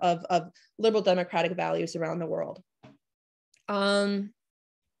promulgation of liberal democratic values around the world. And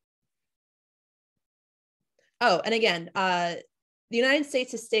again, the United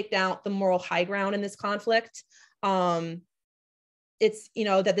States has staked out the moral high ground in this conflict. It's,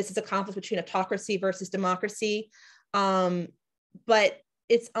 that this is a conflict between autocracy versus democracy, but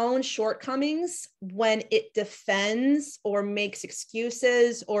its own shortcomings when it defends or makes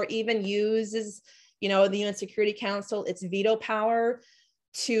excuses or even uses, the UN Security Council, its veto power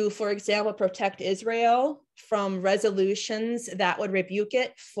to, for example, protect Israel from resolutions that would rebuke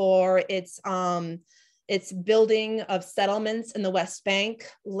it for its building of settlements in the West Bank,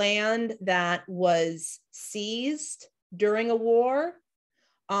 land that was seized during a war,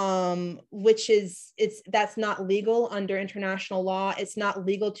 that's not legal under international law. It's not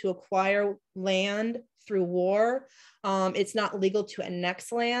legal to acquire land through war. It's not legal to annex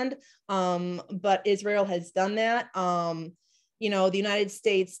land, but Israel has done that. The United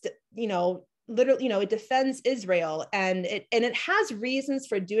States, literally, it defends Israel, and it has reasons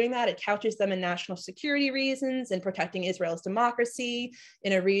for doing that. It couches them in national security reasons and protecting Israel's democracy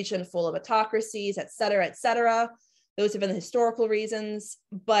in a region full of autocracies, et cetera, et cetera. Those have been the historical reasons,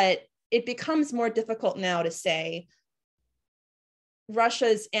 but it becomes more difficult now to say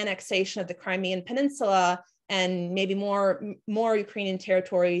Russia's annexation of the Crimean Peninsula and maybe more Ukrainian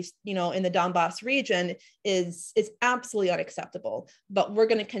territories, in the Donbass region is absolutely unacceptable. But we're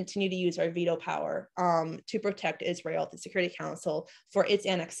going to continue to use our veto power to protect Israel at the Security Council for its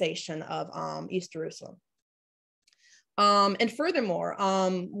annexation of East Jerusalem. And furthermore,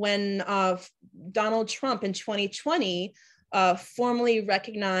 when Donald Trump in 2020 formally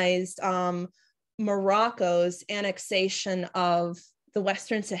recognized Morocco's annexation of the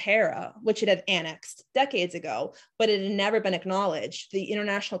Western Sahara, which it had annexed decades ago, but it had never been acknowledged. The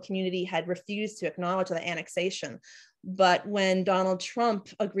international community had refused to acknowledge the annexation. But when Donald Trump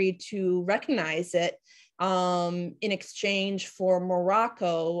agreed to recognize it, in exchange for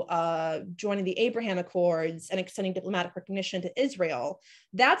Morocco joining the Abraham Accords and extending diplomatic recognition to Israel,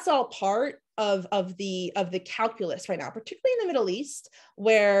 that's all part of the calculus right now, particularly in the Middle East,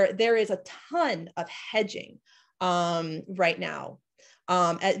 where there is a ton of hedging right now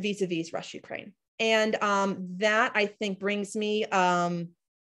vis-a-vis Russia-Ukraine. And that, I think, brings me to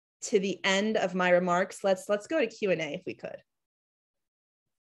the end of my remarks. Let's go to Q&A if we could.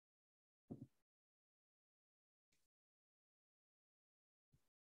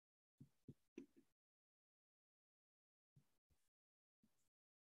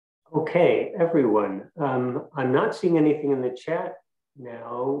 Okay, everyone. I'm not seeing anything in the chat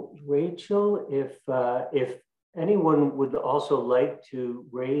now. Rachel, if anyone would also like to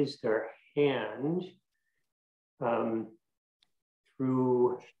raise their hand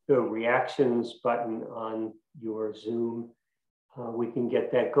through the reactions button on your Zoom, we can get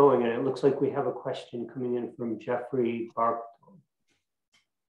that going. And it looks like we have a question coming in from Jeffrey Barton.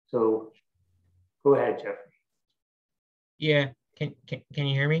 So go ahead, Jeffrey. Yeah, can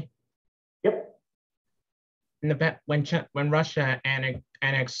you hear me? Yep. When Russia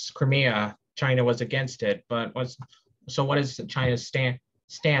annexed Crimea, China was against it, but was so what is China's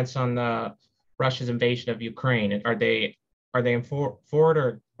stance on the Russia's invasion of Ukraine? Are they for it,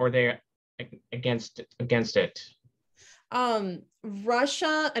 or are they against it?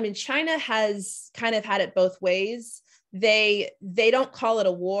 Russia, I mean, China has kind of had it both ways. They don't call it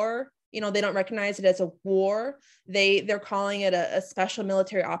a war. You know, they don't recognize it as a war. They're calling it a special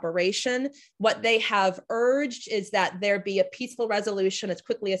military operation. What they have urged is that there be a peaceful resolution as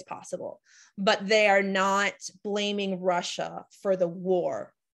quickly as possible, but they are not blaming Russia for the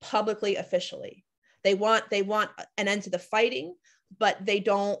war publicly, officially. They want an end to the fighting, but they're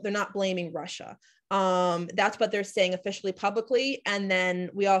not blaming Russia. That's what they're saying officially, publicly. And then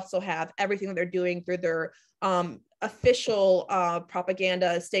we also have everything that they're doing through their official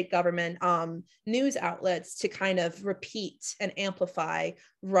propaganda, state government news outlets to kind of repeat and amplify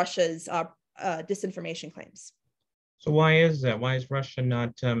Russia's disinformation claims. So why is that? Why is Russia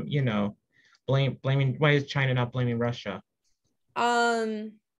not, blaming? Why is China not blaming Russia?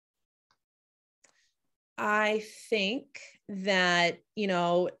 I think that,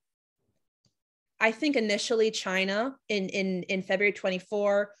 I think initially China in February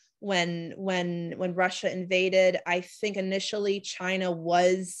 24, when Russia invaded, I think initially China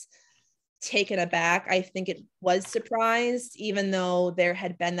was taken aback. I think it was surprised, even though there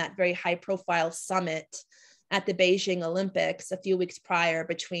had been that very high profile summit at the Beijing Olympics a few weeks prior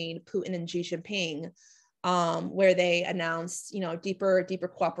between Putin and Xi Jinping, where they announced, deeper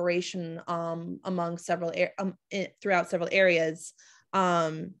cooperation among throughout several areas.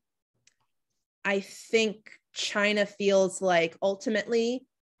 I think China feels like ultimately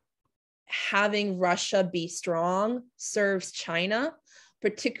having Russia be strong serves China,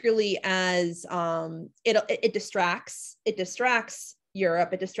 particularly as it distracts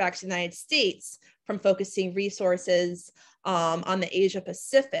Europe, it distracts the United States from focusing resources on the Asia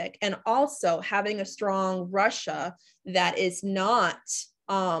Pacific, and also having a strong Russia that is not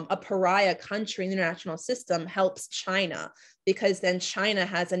a pariah country in the international system helps China, because then China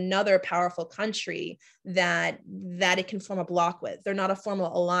has another powerful country that it can form a bloc with. They're not a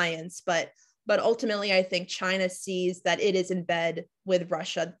formal alliance, but ultimately I think China sees that it is in bed with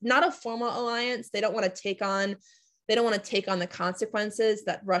Russia, not a formal alliance. They don't want to take on the consequences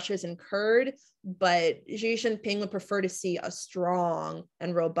that Russia's incurred, but Xi Jinping would prefer to see a strong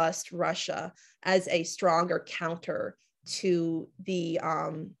and robust Russia as a stronger counter to the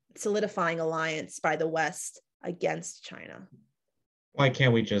solidifying alliance by the West against China. Why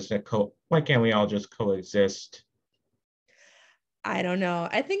can't we all just coexist? I don't know.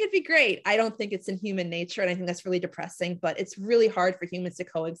 I think it'd be great. I don't think it's in human nature, and I think that's really depressing, but it's really hard for humans to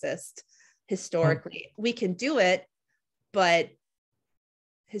coexist historically. We can do it, but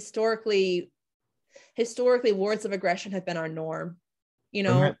historically wars of aggression have been our norm.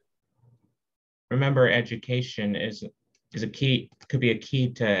 Remember, education is a key, could be a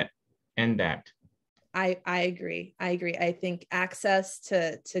key to end that. I agree. I think access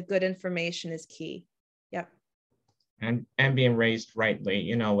to good information is key. Yep. And being raised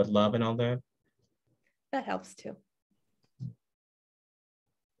rightly, with love and all that. That helps too.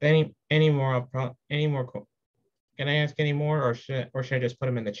 Any more? Can I ask any more, or should I just put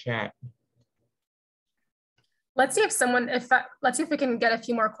them in the chat? Let's see if we can get a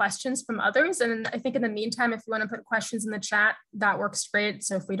few more questions from others. And I think in the meantime, if you want to put questions in the chat, that works great.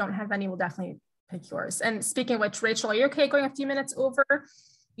 So if we don't have any, we'll definitely pick yours. And speaking of which, Rachel, are you okay going a few minutes over?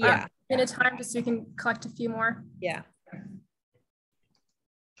 Yeah. In a time, just so we can collect a few more? Yeah.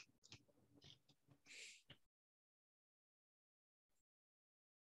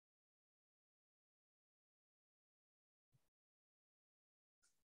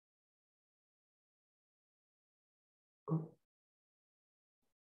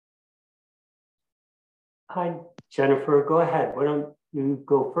 Hi, Jennifer, go ahead. Why don't you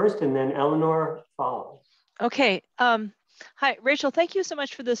go first, and then Eleanor follows. Okay. Hi, Rachel, thank you so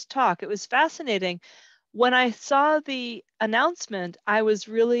much for this talk. It was fascinating. When I saw the announcement, I was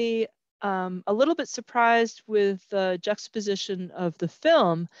really a little bit surprised with the juxtaposition of the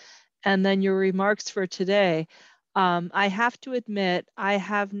film and then your remarks for today. I have to admit, I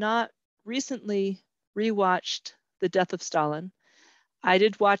have not recently rewatched The Death of Stalin. I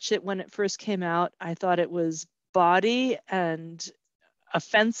did watch it when it first came out. I thought it was bawdy and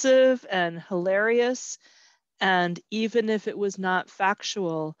offensive and hilarious. And even if it was not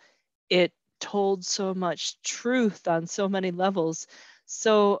factual, it told so much truth on so many levels.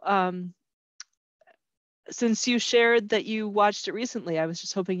 So since you shared that you watched it recently, I was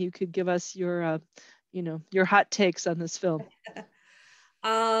just hoping you could give us your, your hot takes on this film.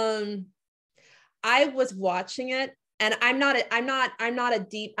 I was watching it, And I'm not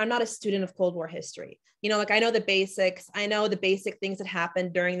a student of Cold War history. You know, like I know the basics, I know the basic things that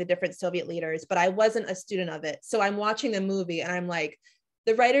happened during the different Soviet leaders, but I wasn't a student of it. So I'm watching the movie and I'm like,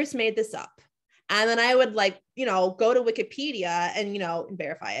 the writers made this up. And then I would like, you know, go to Wikipedia and, you know, and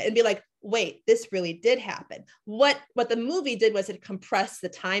verify it and be like, wait, this really did happen. What the movie did was it compressed the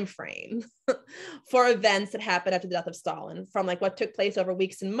time frame for events that happened after the death of Stalin, from like what took place over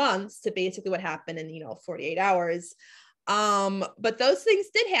weeks and months to basically what happened in, you know, 48 hours. But those things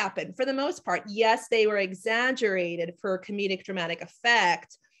did happen for the most part. Yes, they were exaggerated for comedic dramatic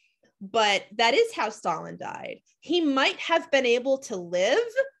effect, but that is how Stalin died. He might have been able to live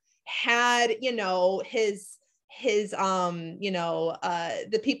had, you know, the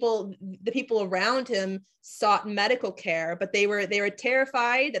people around him sought medical care, but they were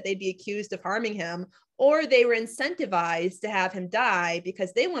terrified that they'd be accused of harming him, or they were incentivized to have him die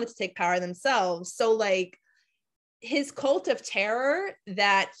because they wanted to take power themselves. So like his cult of terror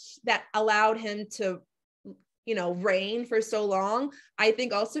that allowed him to, you know, reign for so long, I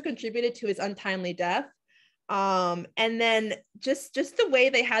think also contributed to his untimely death. And then just the way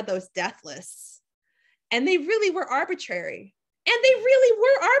they had those death lists, and they really were arbitrary.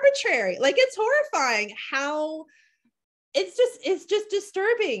 Like it's horrifying how it's just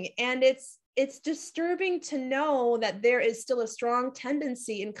disturbing. And it's disturbing to know that there is still a strong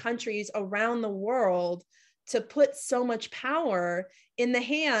tendency in countries around the world to put so much power in the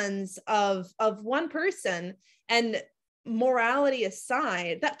hands of one person. And morality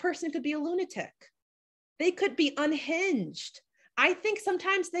aside, that person could be a lunatic. They could be unhinged. I think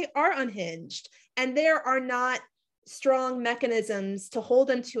sometimes they are unhinged, and there are not strong mechanisms to hold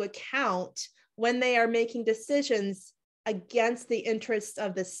them to account when they are making decisions against the interests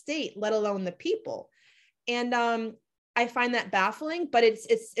of the state, let alone the people. And I find that baffling, but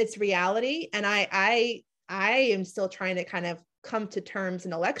it's reality. And I am still trying to kind of come to terms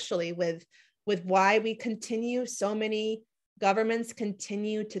intellectually with why we continue, so many governments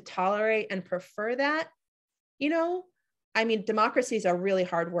continue to tolerate and prefer that. You know, I mean, democracies are really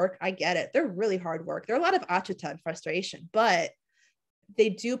hard work. I get it. They're really hard work. There are a lot of agita and frustration, but they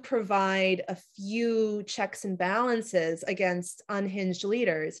do provide a few checks and balances against unhinged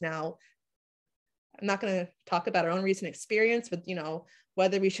leaders. Now, I'm not going to talk about our own recent experience with, you know,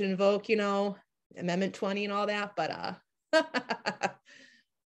 whether we should invoke, you know, Amendment 20 and all that, but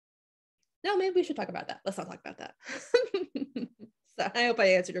no, maybe we should talk about that. Let's not talk about that. So I hope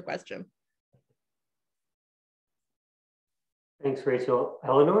I answered your question. Thanks, Rachel.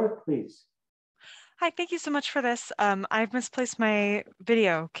 Eleanor, please. Hi, thank you so much for this. I've misplaced my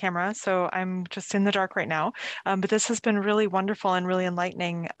video camera, so I'm just in the dark right now. But this has been really wonderful and really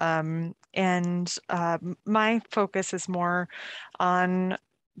enlightening. My focus is more on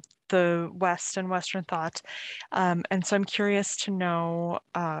the West and Western thought. And so I'm curious to know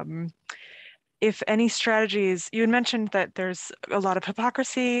if any strategies, you had mentioned that there's a lot of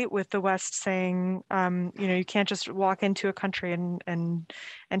hypocrisy with the West saying, you know, you can't just walk into a country and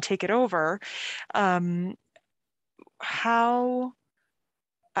take it over. How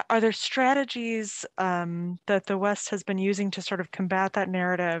are there strategies that the West has been using to sort of combat that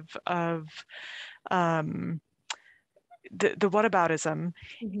narrative of the whataboutism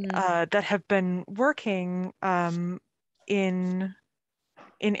that have been working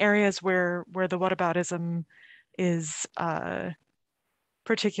in areas where the whataboutism is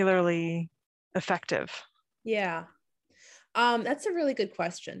particularly effective? Yeah, that's a really good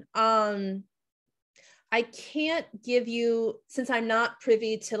question. I can't give you, since I'm not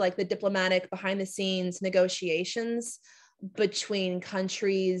privy to like the diplomatic behind the scenes negotiations between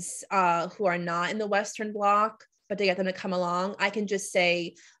countries who are not in the Western Bloc, but to get them to come along, I can just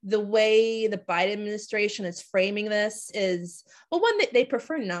say the way the Biden administration is framing this is, well, one, they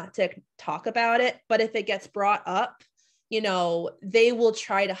prefer not to talk about it, but if it gets brought up, you know, they will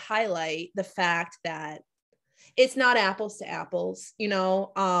try to highlight the fact that it's not apples to apples. You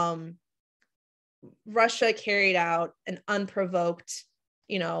know, Russia carried out an unprovoked,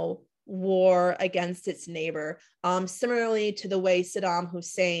 you know, war against its neighbor, similarly to the way Saddam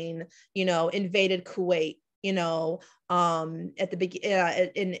Hussein, you know, invaded Kuwait, you know, at the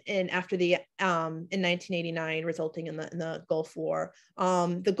beginning, after the in 1989, resulting in the Gulf War.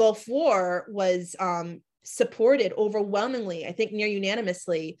 The Gulf War was supported overwhelmingly, I think near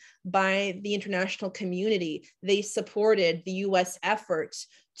unanimously, by the international community. They supported the U.S. effort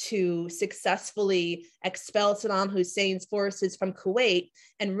to successfully expel Saddam Hussein's forces from Kuwait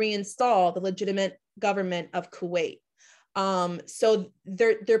and reinstall the legitimate government of Kuwait. So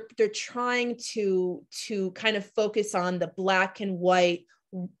they're trying to kind of focus on the black and white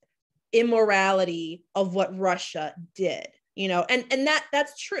immorality of what Russia did, you know, and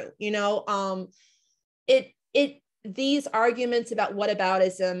that's true, you know. These arguments about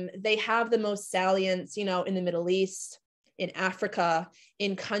whataboutism, they have the most salience, you know, in the Middle East, in Africa,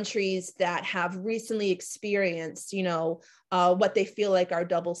 in countries that have recently experienced, you know, what they feel like are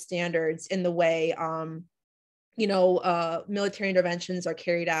double standards in the way, you know, military interventions are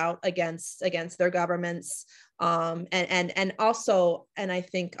carried out against their governments, and also, and I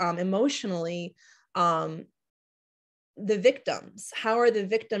think emotionally, the victims. How are the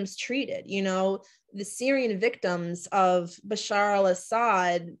victims treated? You know, the Syrian victims of Bashar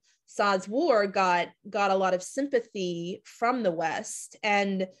al-Assad's war got a lot of sympathy from the West,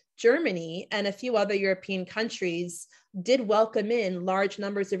 and Germany and a few other European countries did welcome in large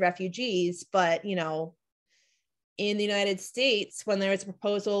numbers of refugees. But, you know, in the United States, when there was a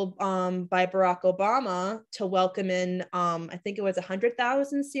proposal by Barack Obama to welcome in, I think it was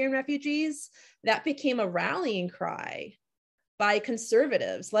 100,000 Syrian refugees, that became a rallying cry by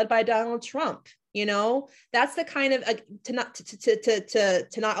conservatives led by Donald Trump. You know, that's the kind of to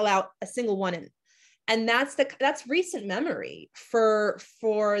not allow a single one in, and that's recent memory for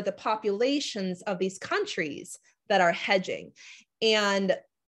the populations of these countries that are hedging, and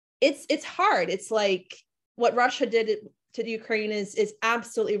it's hard. It's like what Russia did to the Ukraine is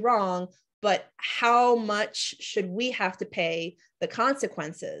absolutely wrong, but how much should we have to pay the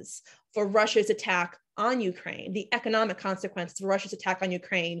consequences for Russia's attack on Ukraine, the economic consequences of Russia's attack on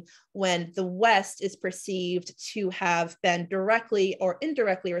Ukraine, when the West is perceived to have been directly or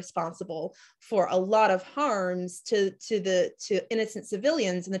indirectly responsible for a lot of harms to innocent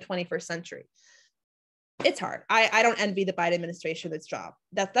civilians in the 21st century? It's hard. I don't envy the Biden administration this job.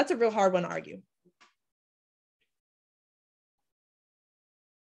 That's a real hard one to argue.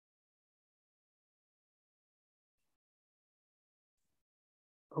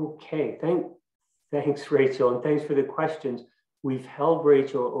 Okay, thanks, Rachel, and thanks for the questions. We've held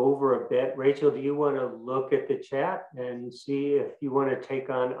Rachel over a bit. Rachel, do you want to look at the chat and see if you want to take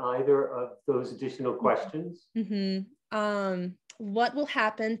on either of those additional questions? Mm-hmm. What will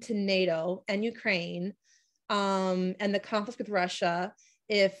happen to NATO and Ukraine and the conflict with Russia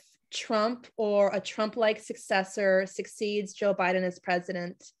if Trump or a Trump-like successor succeeds Joe Biden as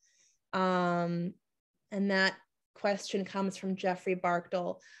president? And that question comes from Jeffrey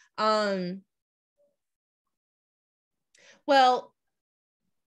Barkdale. Well,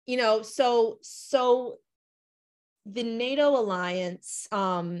 you know, so the NATO alliance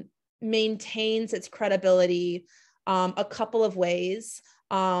maintains its credibility a couple of ways,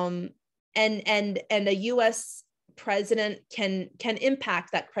 and a U.S. president can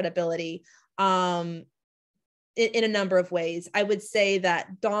impact that credibility in a number of ways. I would say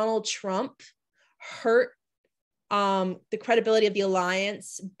that Donald Trump hurt the credibility of the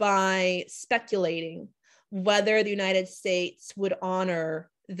alliance by speculating whether the United States would honor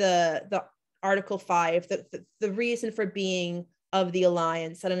the Article 5, the reason for being of the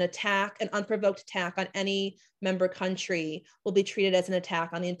alliance, that an unprovoked attack on any member country will be treated as an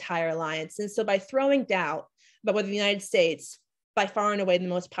attack on the entire alliance. And so by throwing doubt about whether the United States, by far and away the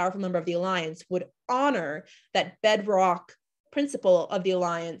most powerful member of the alliance, would honor that bedrock principle of the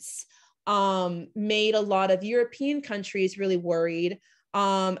alliance, made a lot of European countries really worried.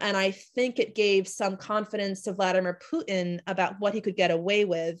 And I think it gave some confidence to Vladimir Putin about what he could get away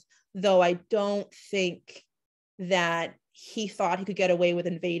with, though I don't think that he thought he could get away with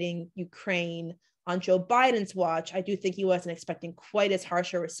invading Ukraine on Joe Biden's watch. I do think he wasn't expecting quite as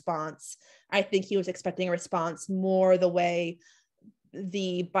harsh a response. I think he was expecting a response more the way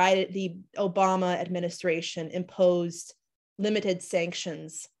the Obama administration imposed limited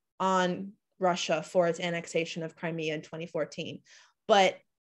sanctions on Russia for its annexation of Crimea in 2014. But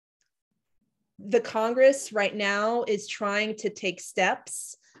the Congress right now is trying to take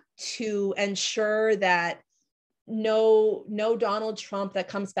steps to ensure that no Donald Trump that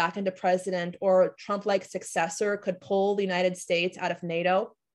comes back into president or Trump-like successor could pull the United States out of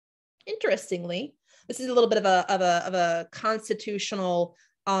NATO. Interestingly, this is a little bit of a constitutional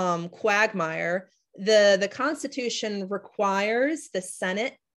quagmire. The Constitution requires the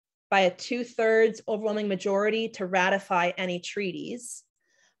Senate by a 2/3 overwhelming majority to ratify any treaties,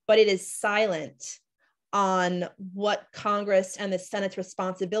 but it is silent on what Congress and the Senate's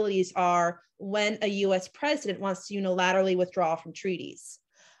responsibilities are when a US president wants to unilaterally withdraw from treaties.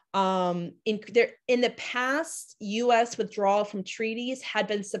 In the past, US withdrawal from treaties had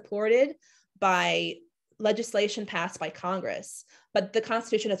been supported by legislation passed by Congress, but the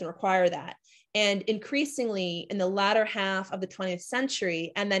Constitution doesn't require that. And increasingly in the latter half of the 20th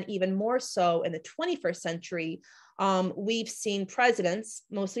century, and then even more so in the 21st century, we've seen presidents,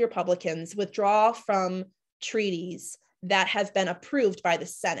 mostly Republicans, withdraw from treaties that have been approved by the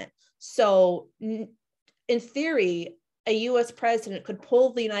Senate. So in theory, a US president could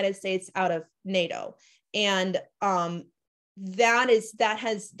pull the United States out of NATO. And that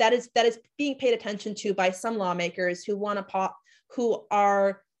is being paid attention to by some lawmakers who who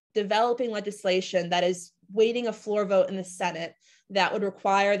are developing legislation that is waiting a floor vote in the Senate that would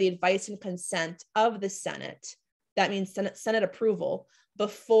require the advice and consent of the Senate. That means Senate approval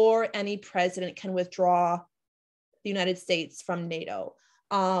before any president can withdraw the United States from NATO.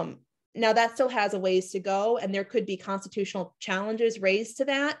 Now that still has a ways to go, and there could be constitutional challenges raised to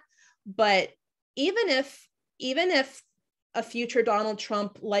that. But even if a future Donald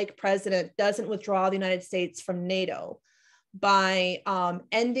Trump-like president doesn't withdraw the United States from NATO, by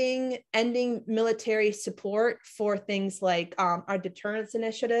ending military support for things like our deterrence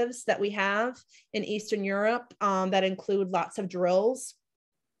initiatives that we have in Eastern Europe that include lots of drills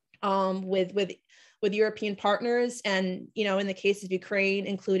with European partners, and in the case of Ukraine,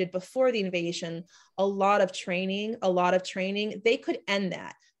 included before the invasion, a lot of training, they could end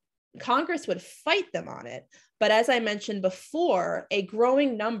that. Congress would fight them on it. But as I mentioned before, a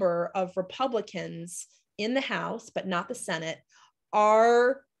growing number of Republicans in the House, but not the Senate,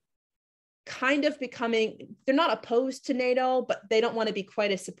 are kind of they're not opposed to NATO, but they don't want to be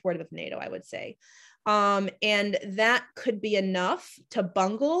quite as supportive of NATO, I would say. And that could be enough to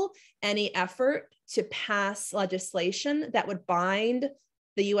bungle any effort to pass legislation that would bind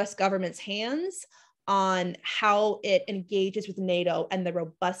the US government's hands on how it engages with NATO and the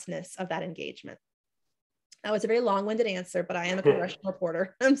robustness of that engagement. That was a very long-winded answer, but I am a congressional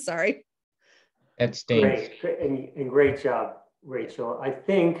reporter. I'm sorry. That stinks. Great, and great job, Rachel. I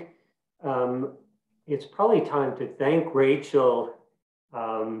think it's probably time to thank Rachel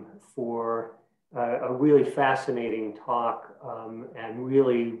for a really fascinating talk and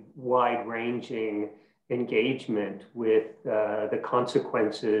really wide-ranging engagement with the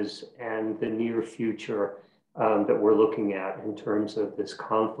consequences and the near future that we're looking at in terms of this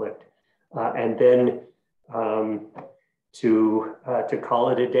conflict. And then to call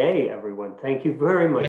it a day, everyone. Thank you very much.